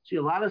B'Ro. So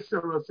you're allowed to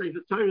sell a sefer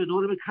Torah in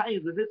order to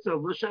make the mitzvah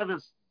of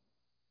L'Shavas.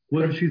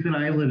 What if she's an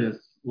islandess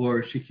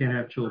or she can't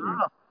have children?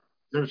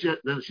 Then she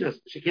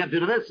can't do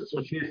the mitzvah.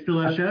 So she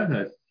still has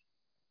Shabbos.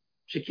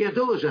 She can't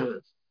do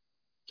L'Shavas.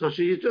 So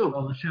she do.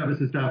 Well, the Shabbos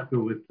is after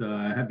with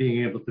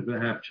being able to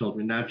have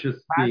children, not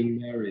just being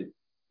married.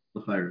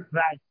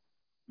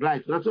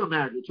 Right. That's what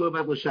married. We're talking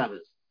about L'Shavas.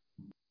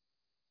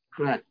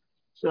 Correct.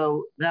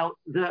 So now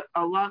there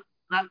are a lot.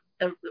 I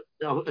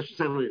should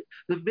say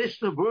the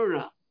Mishnah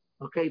Berurah.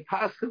 Okay,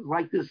 Paskin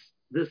like this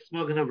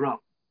Magen Avraham.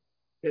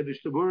 Okay,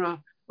 Mishnah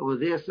Berurah over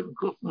there. Sim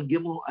Kufman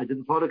Gimel. I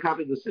didn't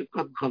photocopy the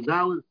Sifkat and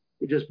Chavdal.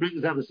 It just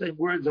brings down the same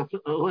words of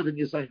Hud and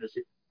Yisayim.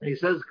 And he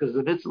says because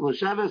the mitzvah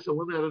L'Shavas and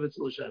women have a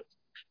mitzvah L'Shavas.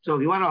 So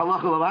if you want to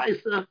halacha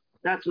l'maisa,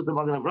 that's what the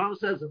Magen Avraham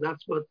says, and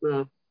that's what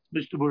the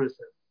Mishnah Berurah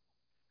says.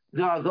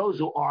 There are those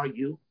who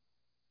argue.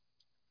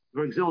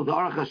 For example, the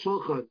Aruch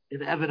HaShulchan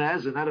in Even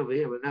Ezer, not over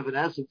here, but in Even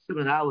Ezer,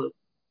 Siman Aleph,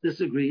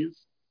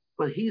 disagrees.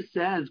 But he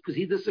says, because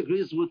he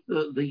disagrees with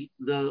the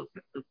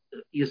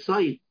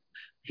Yisayim,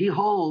 he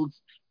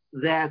holds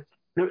that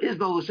there is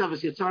no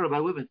L'Shavas Yitzara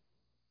by women.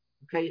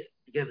 Okay,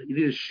 again, you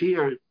need to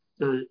share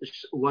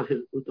what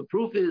the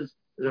proof is,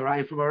 There's a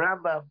raya from a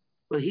Rambam,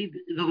 but he,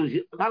 in other words,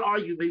 not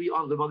argue maybe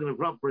on the Magen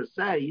Avram per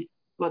se,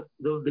 but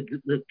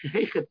the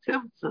Kehecha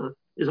Timtza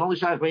is only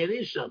shy by an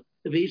Isha.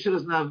 If the Isha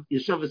doesn't have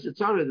Yeshavas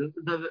Yitzhara,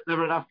 there's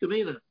never enough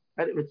Kamina.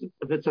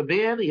 If it's a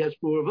man, he has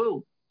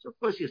Puravu. So of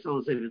course you still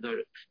have Sefer Torah.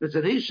 If it's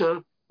an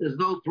Isha, there's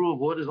no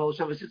Puravu, there's no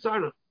Yeshavas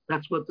Yitzhara.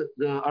 That's what the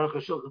Aruch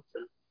HaShulchan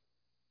says.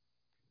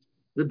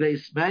 The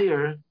Beis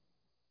Meir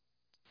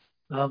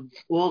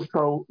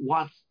also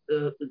wants,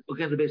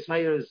 again, the Beis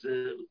Meir is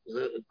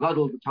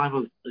Gadol at the time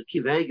of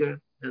Kiv Eger.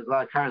 There's a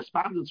lot of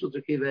correspondence with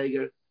the Kiv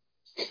Eger.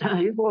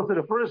 He also,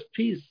 the first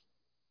piece,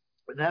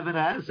 Nevin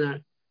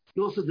Ezer,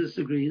 he also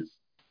disagrees.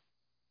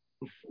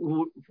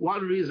 For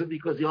one reason,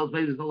 because he holds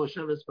maybe there's no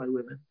Lashavas by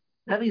women.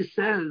 Then he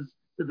says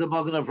that the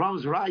Magen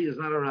Avram's Raya is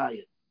not a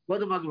Raya. What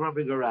did Magen Avram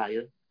bring a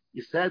Raya? He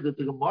said that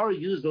the Gemara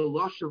used the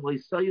Lashon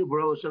Leisayu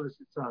B'ro Lashavas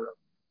Yitzhara.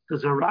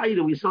 Because a Raya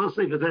that we saw a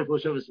Sefer Torah for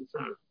Lashavas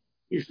Yitzhara.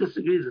 He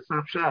disagrees, it's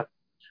not Pshat.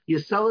 You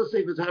sell a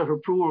Sefer Torah for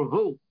Pru or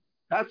Vu.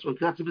 That's a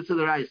mitzvah of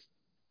the Reis.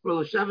 For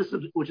Lashavas,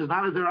 which is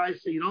not a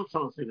Reis, you don't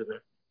sell a Sefer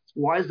Torah.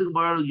 Why is the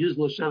Gemara use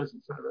Lashavas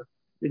Yitzhara?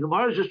 The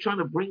Gemara is just trying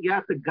to bring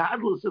out the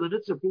godless of the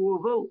mitzvah Pru or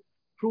Vu.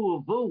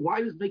 Pruavu,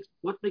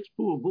 what makes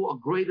Pruavu a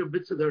greater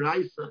mitzvah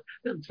deraisa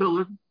than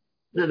Tefillin,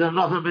 than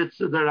another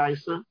mitzvah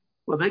deraisa?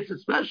 What makes it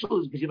special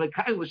is because you make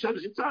kind of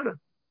L'Shavas Yitzhara.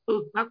 So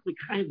it's not the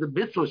kind of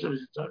mitzvah L'Shavas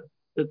Yitzhara.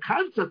 The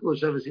concept of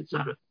L'Shavas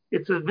Yitzhara.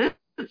 It's a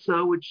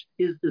mitzvah which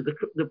is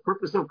the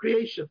purpose of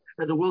creation,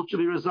 and the world should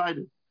be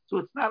resided. So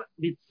it's not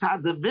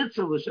mitzvah the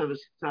mitzvah L'Shavas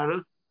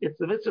Yitzhara. It's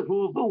the mitzvah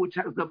Pruavu which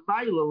has the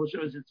mila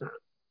L'Shavas Yitzhara.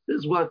 This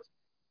is what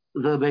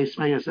the Beis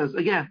Meir says.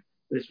 Again,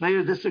 Beis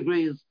Meir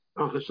disagrees.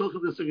 Aruch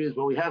HaShulchan disagrees,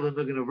 but we have a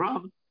Magen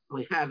Avram,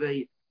 we have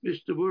a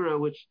Mishtabura,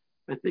 which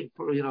I think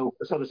for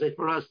so to say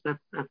for us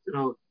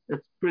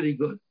that's pretty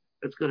good.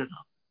 That's good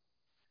enough.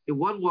 And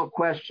one more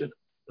question,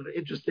 an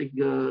interesting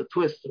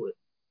twist to it.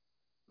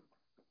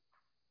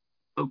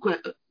 Okay,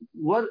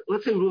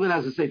 let's say Reuven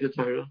has a Sefer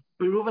Torah,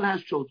 but Reuven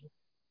has children.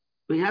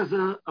 But he has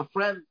a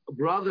friend, a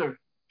brother,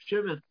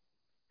 Shimon,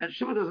 and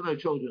Shimon doesn't have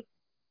children.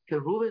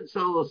 Can Reuven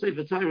sell a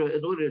Sefer Torah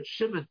in order that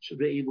Shimon should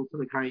be able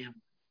to carry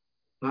him?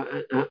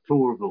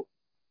 For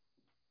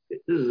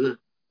this is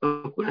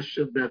a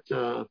question that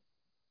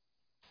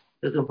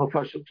the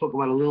professor will talk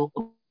about a little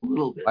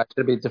bit. Why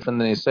should it be different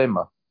than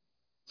Yisema?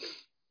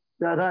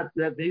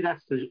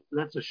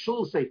 That's a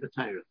shul Sefer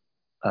Torah.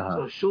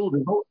 So shul,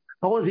 no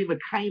one even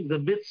kind the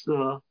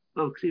mitzvah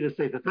of Ksiva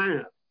Sefer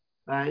Torah,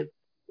 right?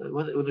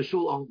 When the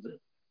shul owns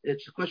it,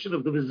 it's a question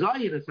of the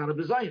bizayin. It's not a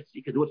bizayin. So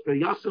you can do it for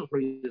Yassim,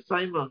 for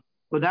Yisema,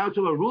 but now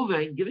to a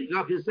Reuven giving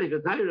up his Sefer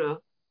Torah.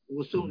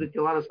 We'll assume that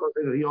a lot of stuff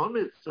is your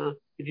mitzvah.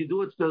 Can you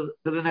do it to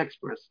the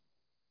next person?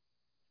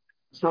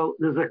 So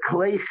there's a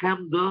Klei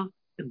Chemda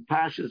in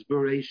Pashas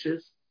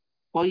Bereshis,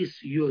 Ois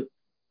Yud.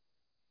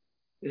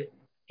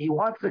 He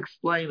wants to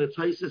explain the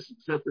Taisus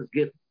except his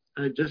gift.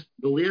 Just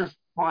the last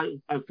five,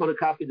 I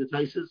photocopied the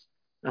Taisus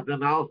of the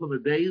Malach from the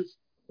days,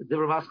 the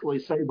Devramaskal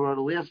Saber,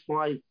 the last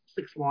 5-6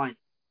 lines.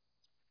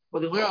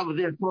 But then we're over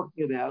there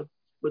talking about,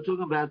 we're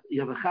talking about you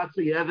have a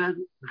Chatzi Eved,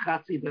 a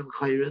Chatzi Ben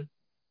Chayrin,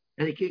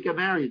 and he can't get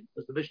married.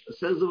 As the Mishnah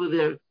says over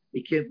there,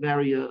 he can't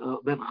marry a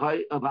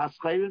Bas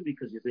Chayrin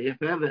because he's a half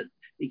Eved.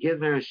 He can't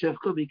marry a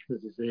Shevcha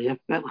because he's a half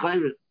Ben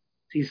Chayrin.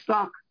 So he's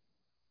stuck.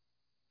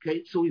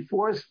 Okay, so we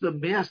forced the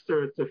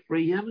master to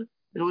free him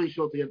in order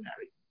to get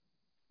married.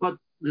 But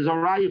there's a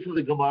raya from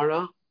the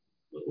Gemara,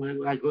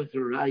 when I go into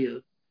a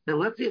raya, that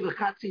let's say the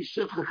Chatzi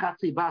Shevcha,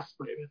 Chatzi Bas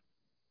Chayrin.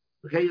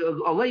 Okay,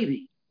 a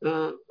lady,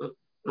 a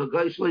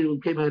Gaish lady who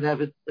came out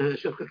of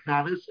Shevcha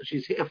Knanis, and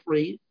she's half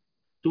free.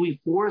 Do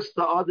we force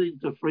the other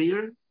to free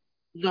her?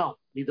 No,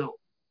 we don't.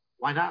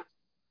 Why not?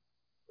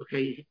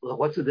 Okay, well,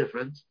 what's the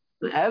difference?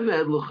 The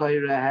Eved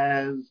L'chayra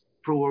has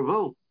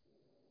Pru'urvu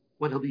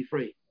when he'll be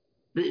free.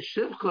 The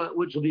Shivcha,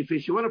 which will be free,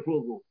 she won't have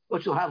Pru'urvu,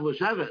 but she'll have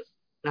L'shaves.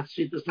 That's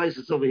Shita's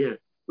Taisus over here,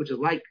 which is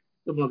like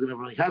the Magen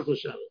Avram. He has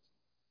L'shaves.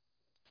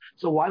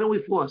 So why don't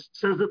we force?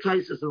 Says the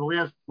Taisus in the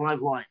last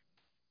 5 lines.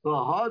 The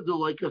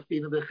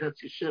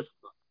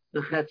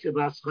Chetzi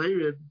Bas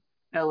Chayrin.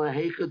 In other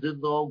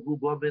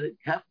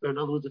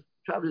words, the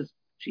trouble is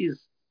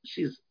she's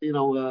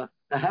a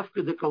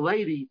hefkedika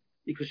lady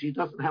because she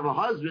doesn't have a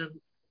husband,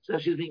 so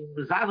she's being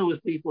mizana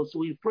with people. So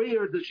we pray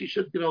her that she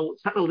should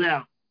settle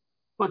down,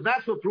 but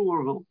not for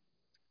Pru'urvu.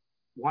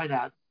 Why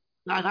not?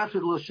 No, not for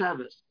the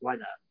L'shavis. Why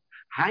not?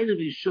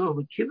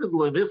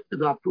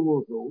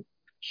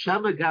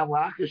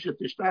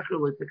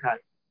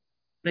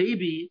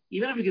 Maybe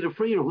even if you get a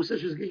free her, who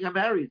says she's going to get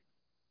married?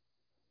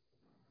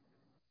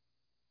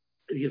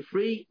 If you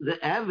free the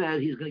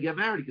Eved, he's going to get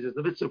married because it's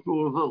the mitzvah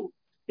Pru'urvu.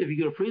 If you're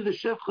going to free the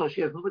Shevcha, she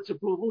has no mitzvah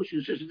Pru'urvu,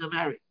 she's going to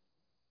marry.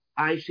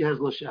 She has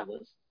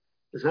L'shavas.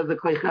 This has the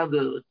Kleichan,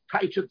 the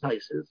Taichan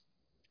Taisis,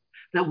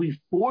 that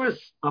we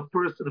force a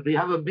person, if you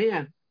have a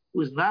man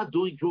who's not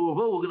doing Pru'urvu,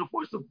 we're going to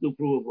force him to do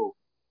Pru'urvu.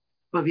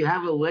 But if you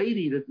have a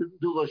lady that didn't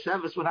do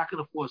L'shavas, we're not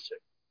going to force her.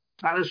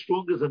 It's not as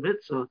strong as a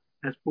mitzvah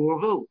as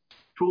Pru'urvu.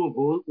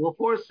 Pru'urvu will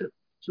force it.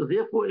 So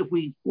therefore, if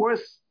we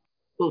force,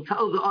 we'll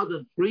tell the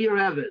other, free your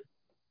Eved.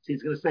 So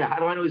he's going to say, how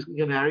do I know he's going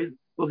to get married?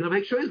 We're going to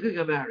make sure he's going to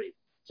get married.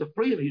 So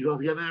free him, he'd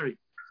rather get married.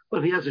 But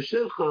if he has a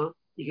shivcha,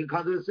 he can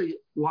come to and say,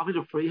 you want me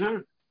to free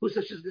her? Who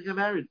says she's going to get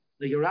married?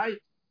 No, you're right.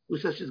 Who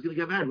says she's going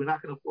to get married? We're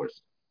not going to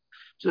force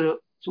her.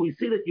 So we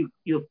see that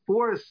you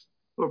force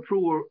for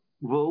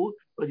pruvu,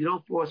 but you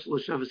don't force for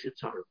l'shavas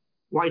yitzhara.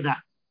 Why not?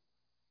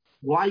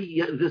 Why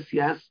this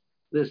yes,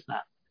 this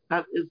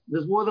not?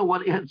 There's more than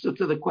one answer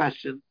to the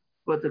question,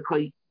 but the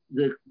Klei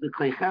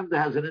Chemda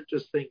has an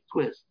interesting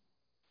twist.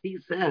 He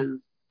says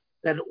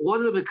that in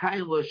order to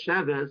become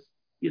l'shavas,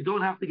 you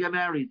don't have to get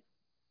married.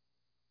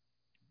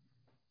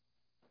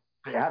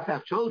 You have to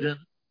have children.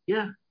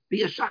 Yeah,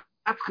 be a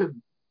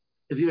shotgun.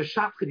 If you're a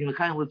shotgun, you're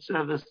kind of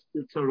service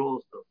yitzhara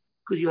also,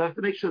 because you have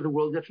to make sure the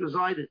world gets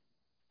resided.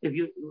 If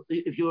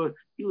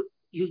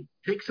you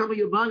take some of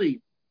your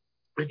money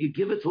and you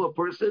give it to a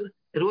person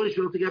in order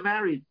for them to get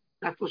married,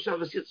 that's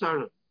l'shavas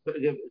yitzhara.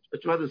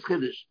 It's rather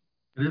chiddush.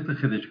 It is a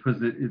chiddush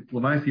because it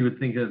Lamaisi you would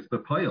think it's the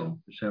pile.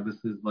 The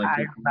Shabbos is like.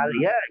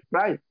 Yeah,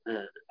 right.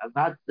 I'm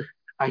not.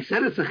 I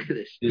said it's a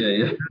chiddush.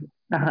 Yeah.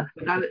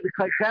 Now,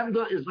 the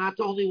Chemda is not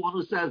the only one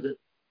who says it.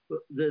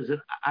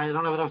 I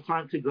don't have enough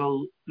time to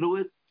go through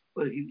it,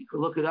 but if you can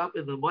look it up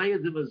in the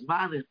Moedim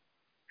Azmanim,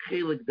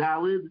 Chelik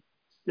Dalid,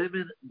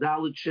 Simin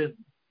Dalid Shin,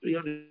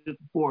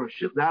 304,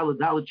 Shim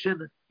Dalid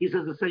Shin. He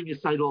says the same you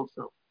cite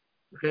also.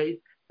 Okay,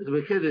 it's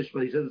a Kiddush,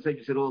 but he says the same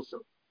you cite also.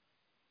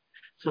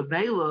 So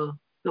Mela,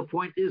 the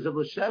point is of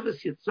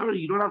l'shavas yitzhara,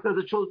 you don't have to have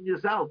the children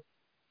yourself.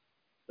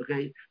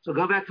 Okay, so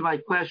go back to my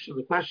question.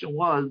 The question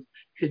was,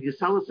 can you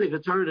sell a sefer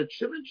Torah that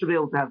Shimon should be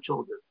able to have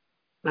children?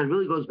 That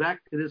really goes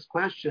back to this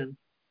question: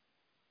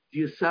 do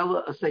you sell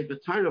a sefer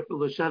Torah for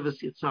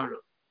l'shavas yitzhara?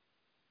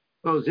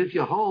 Because if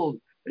you hold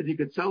that you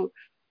could sell,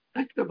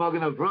 like the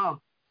Magen Avraham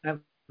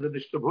and the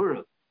Mishnah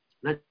Berurah,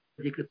 that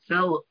you could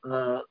sell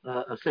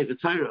a sefer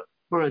Torah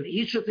for an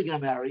isha to get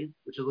married,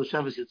 which is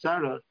l'shavas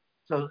yitzhara.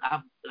 So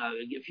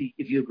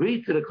if you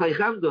agree to the Klei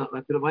Chemda,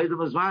 like the Moedim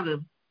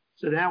Azmanim,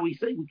 so now we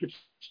say we could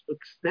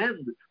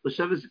extend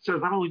l'shavas yitzhara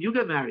not only when you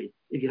get married.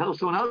 If you help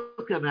someone else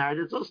get married,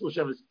 it's also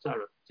l'shavas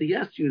yitzhara. So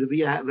yes, you to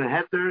be a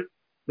heter,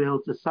 be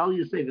able to sell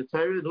your sefer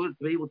Torah in order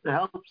to be able to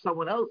help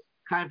someone else.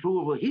 Can't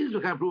prove it. He's the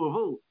kind of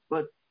prove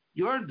but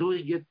you're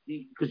doing it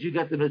because you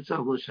get the mitzvah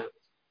of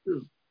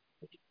l'shavas.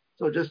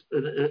 So just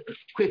a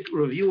quick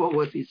review of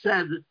what he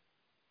said.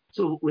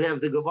 So we have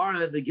the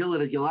Gemara and the Gillah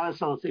that Gillah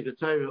Sal Sefer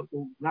Torah.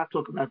 We're not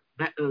talking about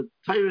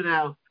Torah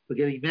now. We're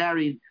getting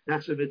married.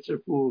 That's a mitzvah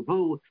for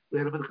Vu. We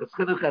had a Minchas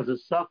Chinuch as a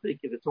suffix.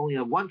 If it's only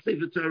a one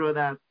Sefer Torah or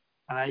not,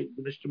 the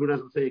Mishnah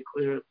doesn't say a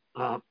clear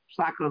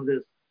psak on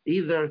this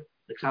either.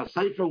 The Ksav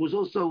Sefer was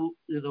also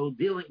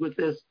dealing with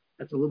this.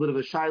 That's a little bit of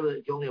a shaila.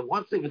 If you only have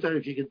one Sefer Torah,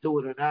 if you can do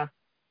it or not.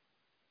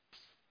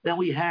 Then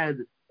we had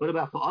what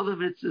about for other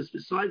mitzvahs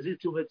besides these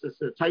two mitzvahs,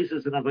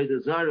 Taisus and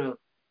Avodah Zarah?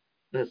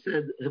 That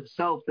said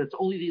himself that's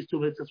only these two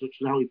mitzvahs,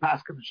 which is how we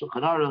pass in the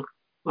Shulchan Aruch.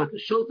 But the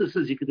Shulta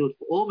says you can do it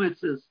for all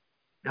mitzvahs.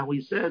 And we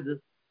said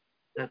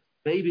that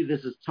maybe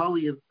this is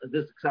Tali, and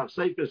this Ksav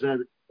Sefer said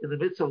in the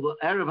mitzvah of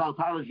Erev Al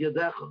Talif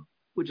Yadecha,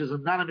 which is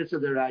not a mitzvah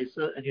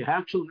deraisa, and you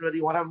have children already,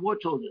 you want to have more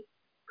children.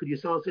 Could you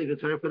sell a Sefer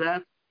Torah for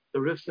that? The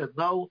Rif said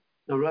no.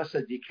 The Rus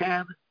said you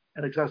can.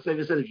 And the Ksav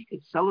Sefer said if you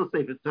could sell a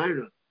Sefer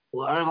Torah,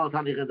 or Erev Al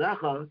Talif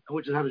Yadecha,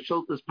 which is how the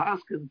Shulta's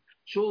paskin,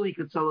 surely you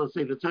could sell a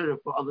Sefer Torah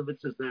for other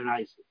mitzvahs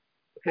deraisa.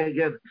 Okay,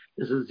 again,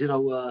 this is this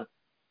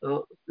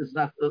is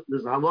not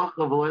this halacha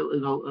of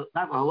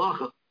not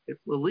halacha.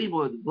 It's the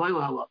limud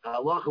halacha.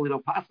 Halacha we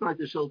don't pass like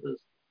the shultas.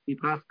 We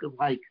pass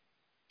like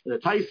the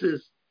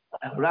Taisus.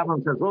 And the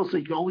Rambam says also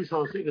you can only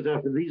sell a sefer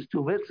Torah for these two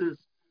mitzvahs.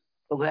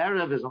 The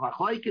Erev is a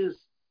machlokes.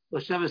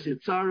 L'shavas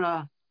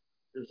yitzhara.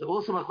 There's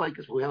also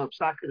machlokes. We have a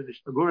psak in the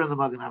Mishnah Berurah and the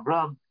Magen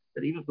Avraham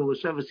that even for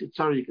l'shavas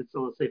yitzhara you can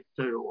sell a sefer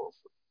Torah also.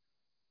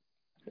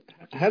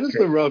 How does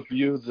the Rav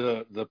view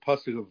the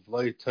pasuk of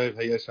Lo Tov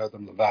Hayesh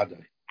Adam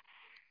Levadei?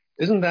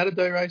 Isn't that a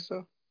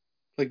deraisa?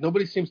 Like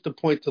nobody seems to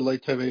point to Lo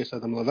Tov Hayesh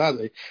Adam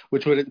Levadei,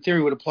 which would in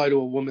theory would apply to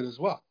a woman as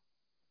well.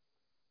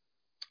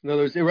 In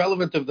other words,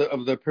 irrelevant of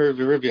the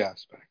Perivya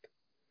aspect.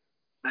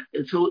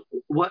 So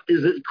what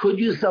is it? Could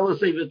you sell a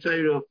sefer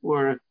Torah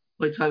for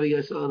Lo Tov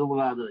Hayesh Adam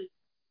Levadei?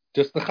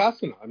 Just the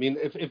chasana. I mean,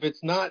 if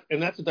it's not,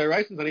 and that's a deraisa,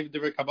 it's not even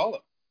divrei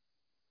Kabbalah.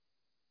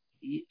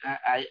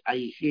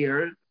 I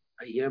hear,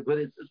 but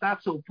it's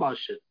not so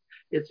pashut.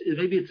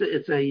 Maybe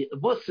it's a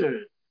musser,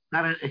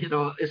 not a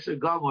it's a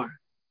gomer.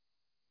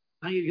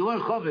 Now you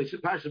learn chomish,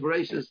 Parsha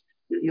Bereshis.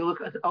 You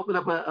open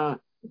up the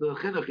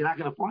chinuch. You're not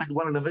going to find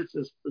one of the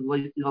mitzvahs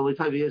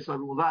l'tayv yesod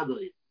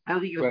l'vadoi. I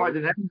don't think you're going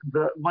to find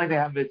the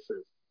minor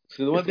mitzvahs.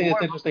 So the one thing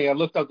that's interesting, I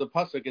looked up the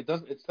pasuk. It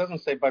doesn't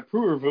say by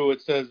Puravu.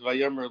 It says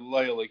Vayomer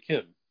Lo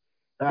Elikim.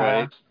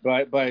 Right.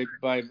 By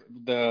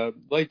the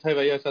l'tayv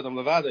yesod Adam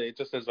Levadei, it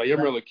just says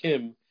Vayomer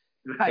Elikim.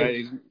 Right.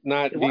 He's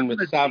not being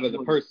mitzvah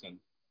the person.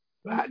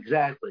 Right,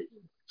 exactly.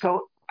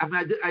 So I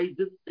mean, I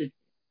didn't.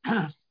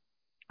 I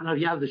don't know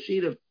if you have the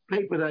sheet of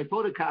paper that I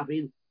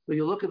photocopied. When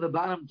you look at the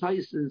bottom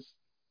Taisus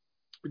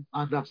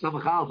on the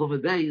Samachal from the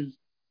days,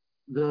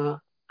 the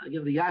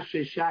again, the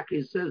Yashrei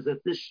Shaki says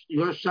that this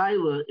your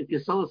Shaila, if you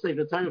sell a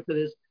Sefer Torah for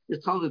this,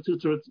 is telling the two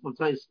thirds of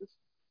Taisis.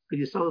 Could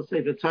you sell a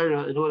Sefer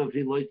Torah in order to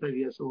be loy Taiv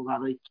Yasol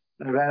Valley?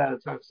 I ran out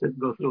of time to sit and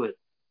go through it,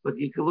 but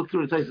you can look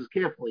through the Taisis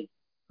carefully.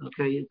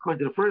 Okay, according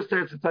to the first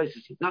teretz of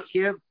Taisis, you not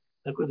can.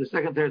 According to the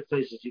second teretz of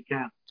Taisis, you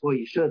can. Or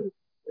you should.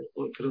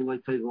 Or for the loy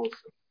Taiv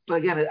also. But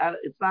again,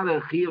 it's not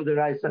a chi of the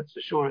rice, that's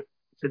for sure.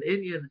 It's an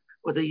Indian.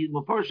 What the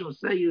Mepharshim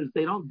say is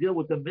they don't deal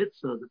with the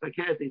mitzvah. The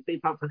fakat they say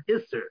it's an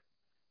isser.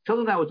 Tell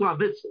them that we're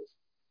talking mitzvahs.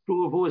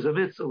 Pruvu is a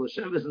mitzvah.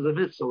 Lashevis is a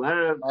mitzvah.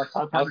 Erev is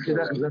a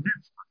mitzvah.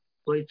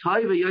 Like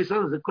Taiva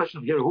Yaisan is a question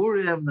of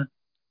Yerhurim,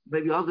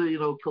 maybe other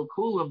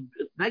Kilkulim,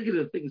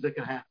 negative things that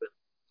can happen.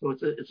 So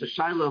it's a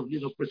shiloh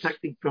of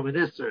protecting from an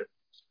isser.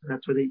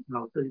 That's what they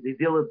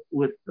deal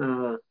with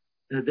in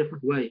a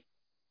different way.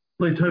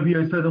 Like Taiva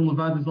Yaisan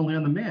Levad is only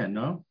on the man,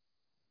 no?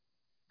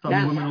 Some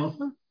yes. women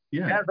also.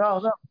 Yeah,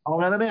 no,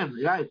 only on the man.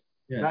 Right,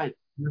 yeah. Right,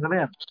 on the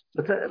man.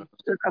 But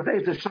I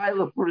think it's a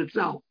shiloh for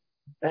itself.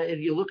 If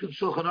you look at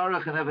Shulchan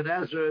Aruch and Even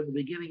Ezra, in the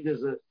beginning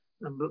there's the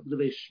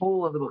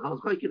Shmuel and the Bechal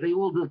Chayk, they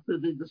all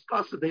they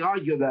discuss it, they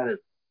argue about it.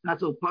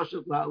 That's what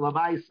Pashat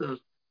Lamaisa,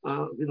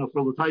 for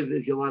the time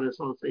if you want to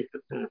sort of say for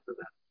that.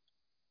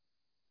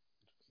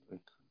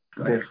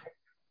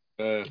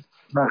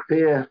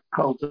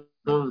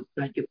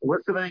 Thank you for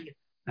listening.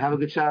 Have a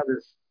good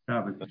Shabbos.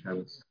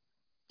 Shabbos.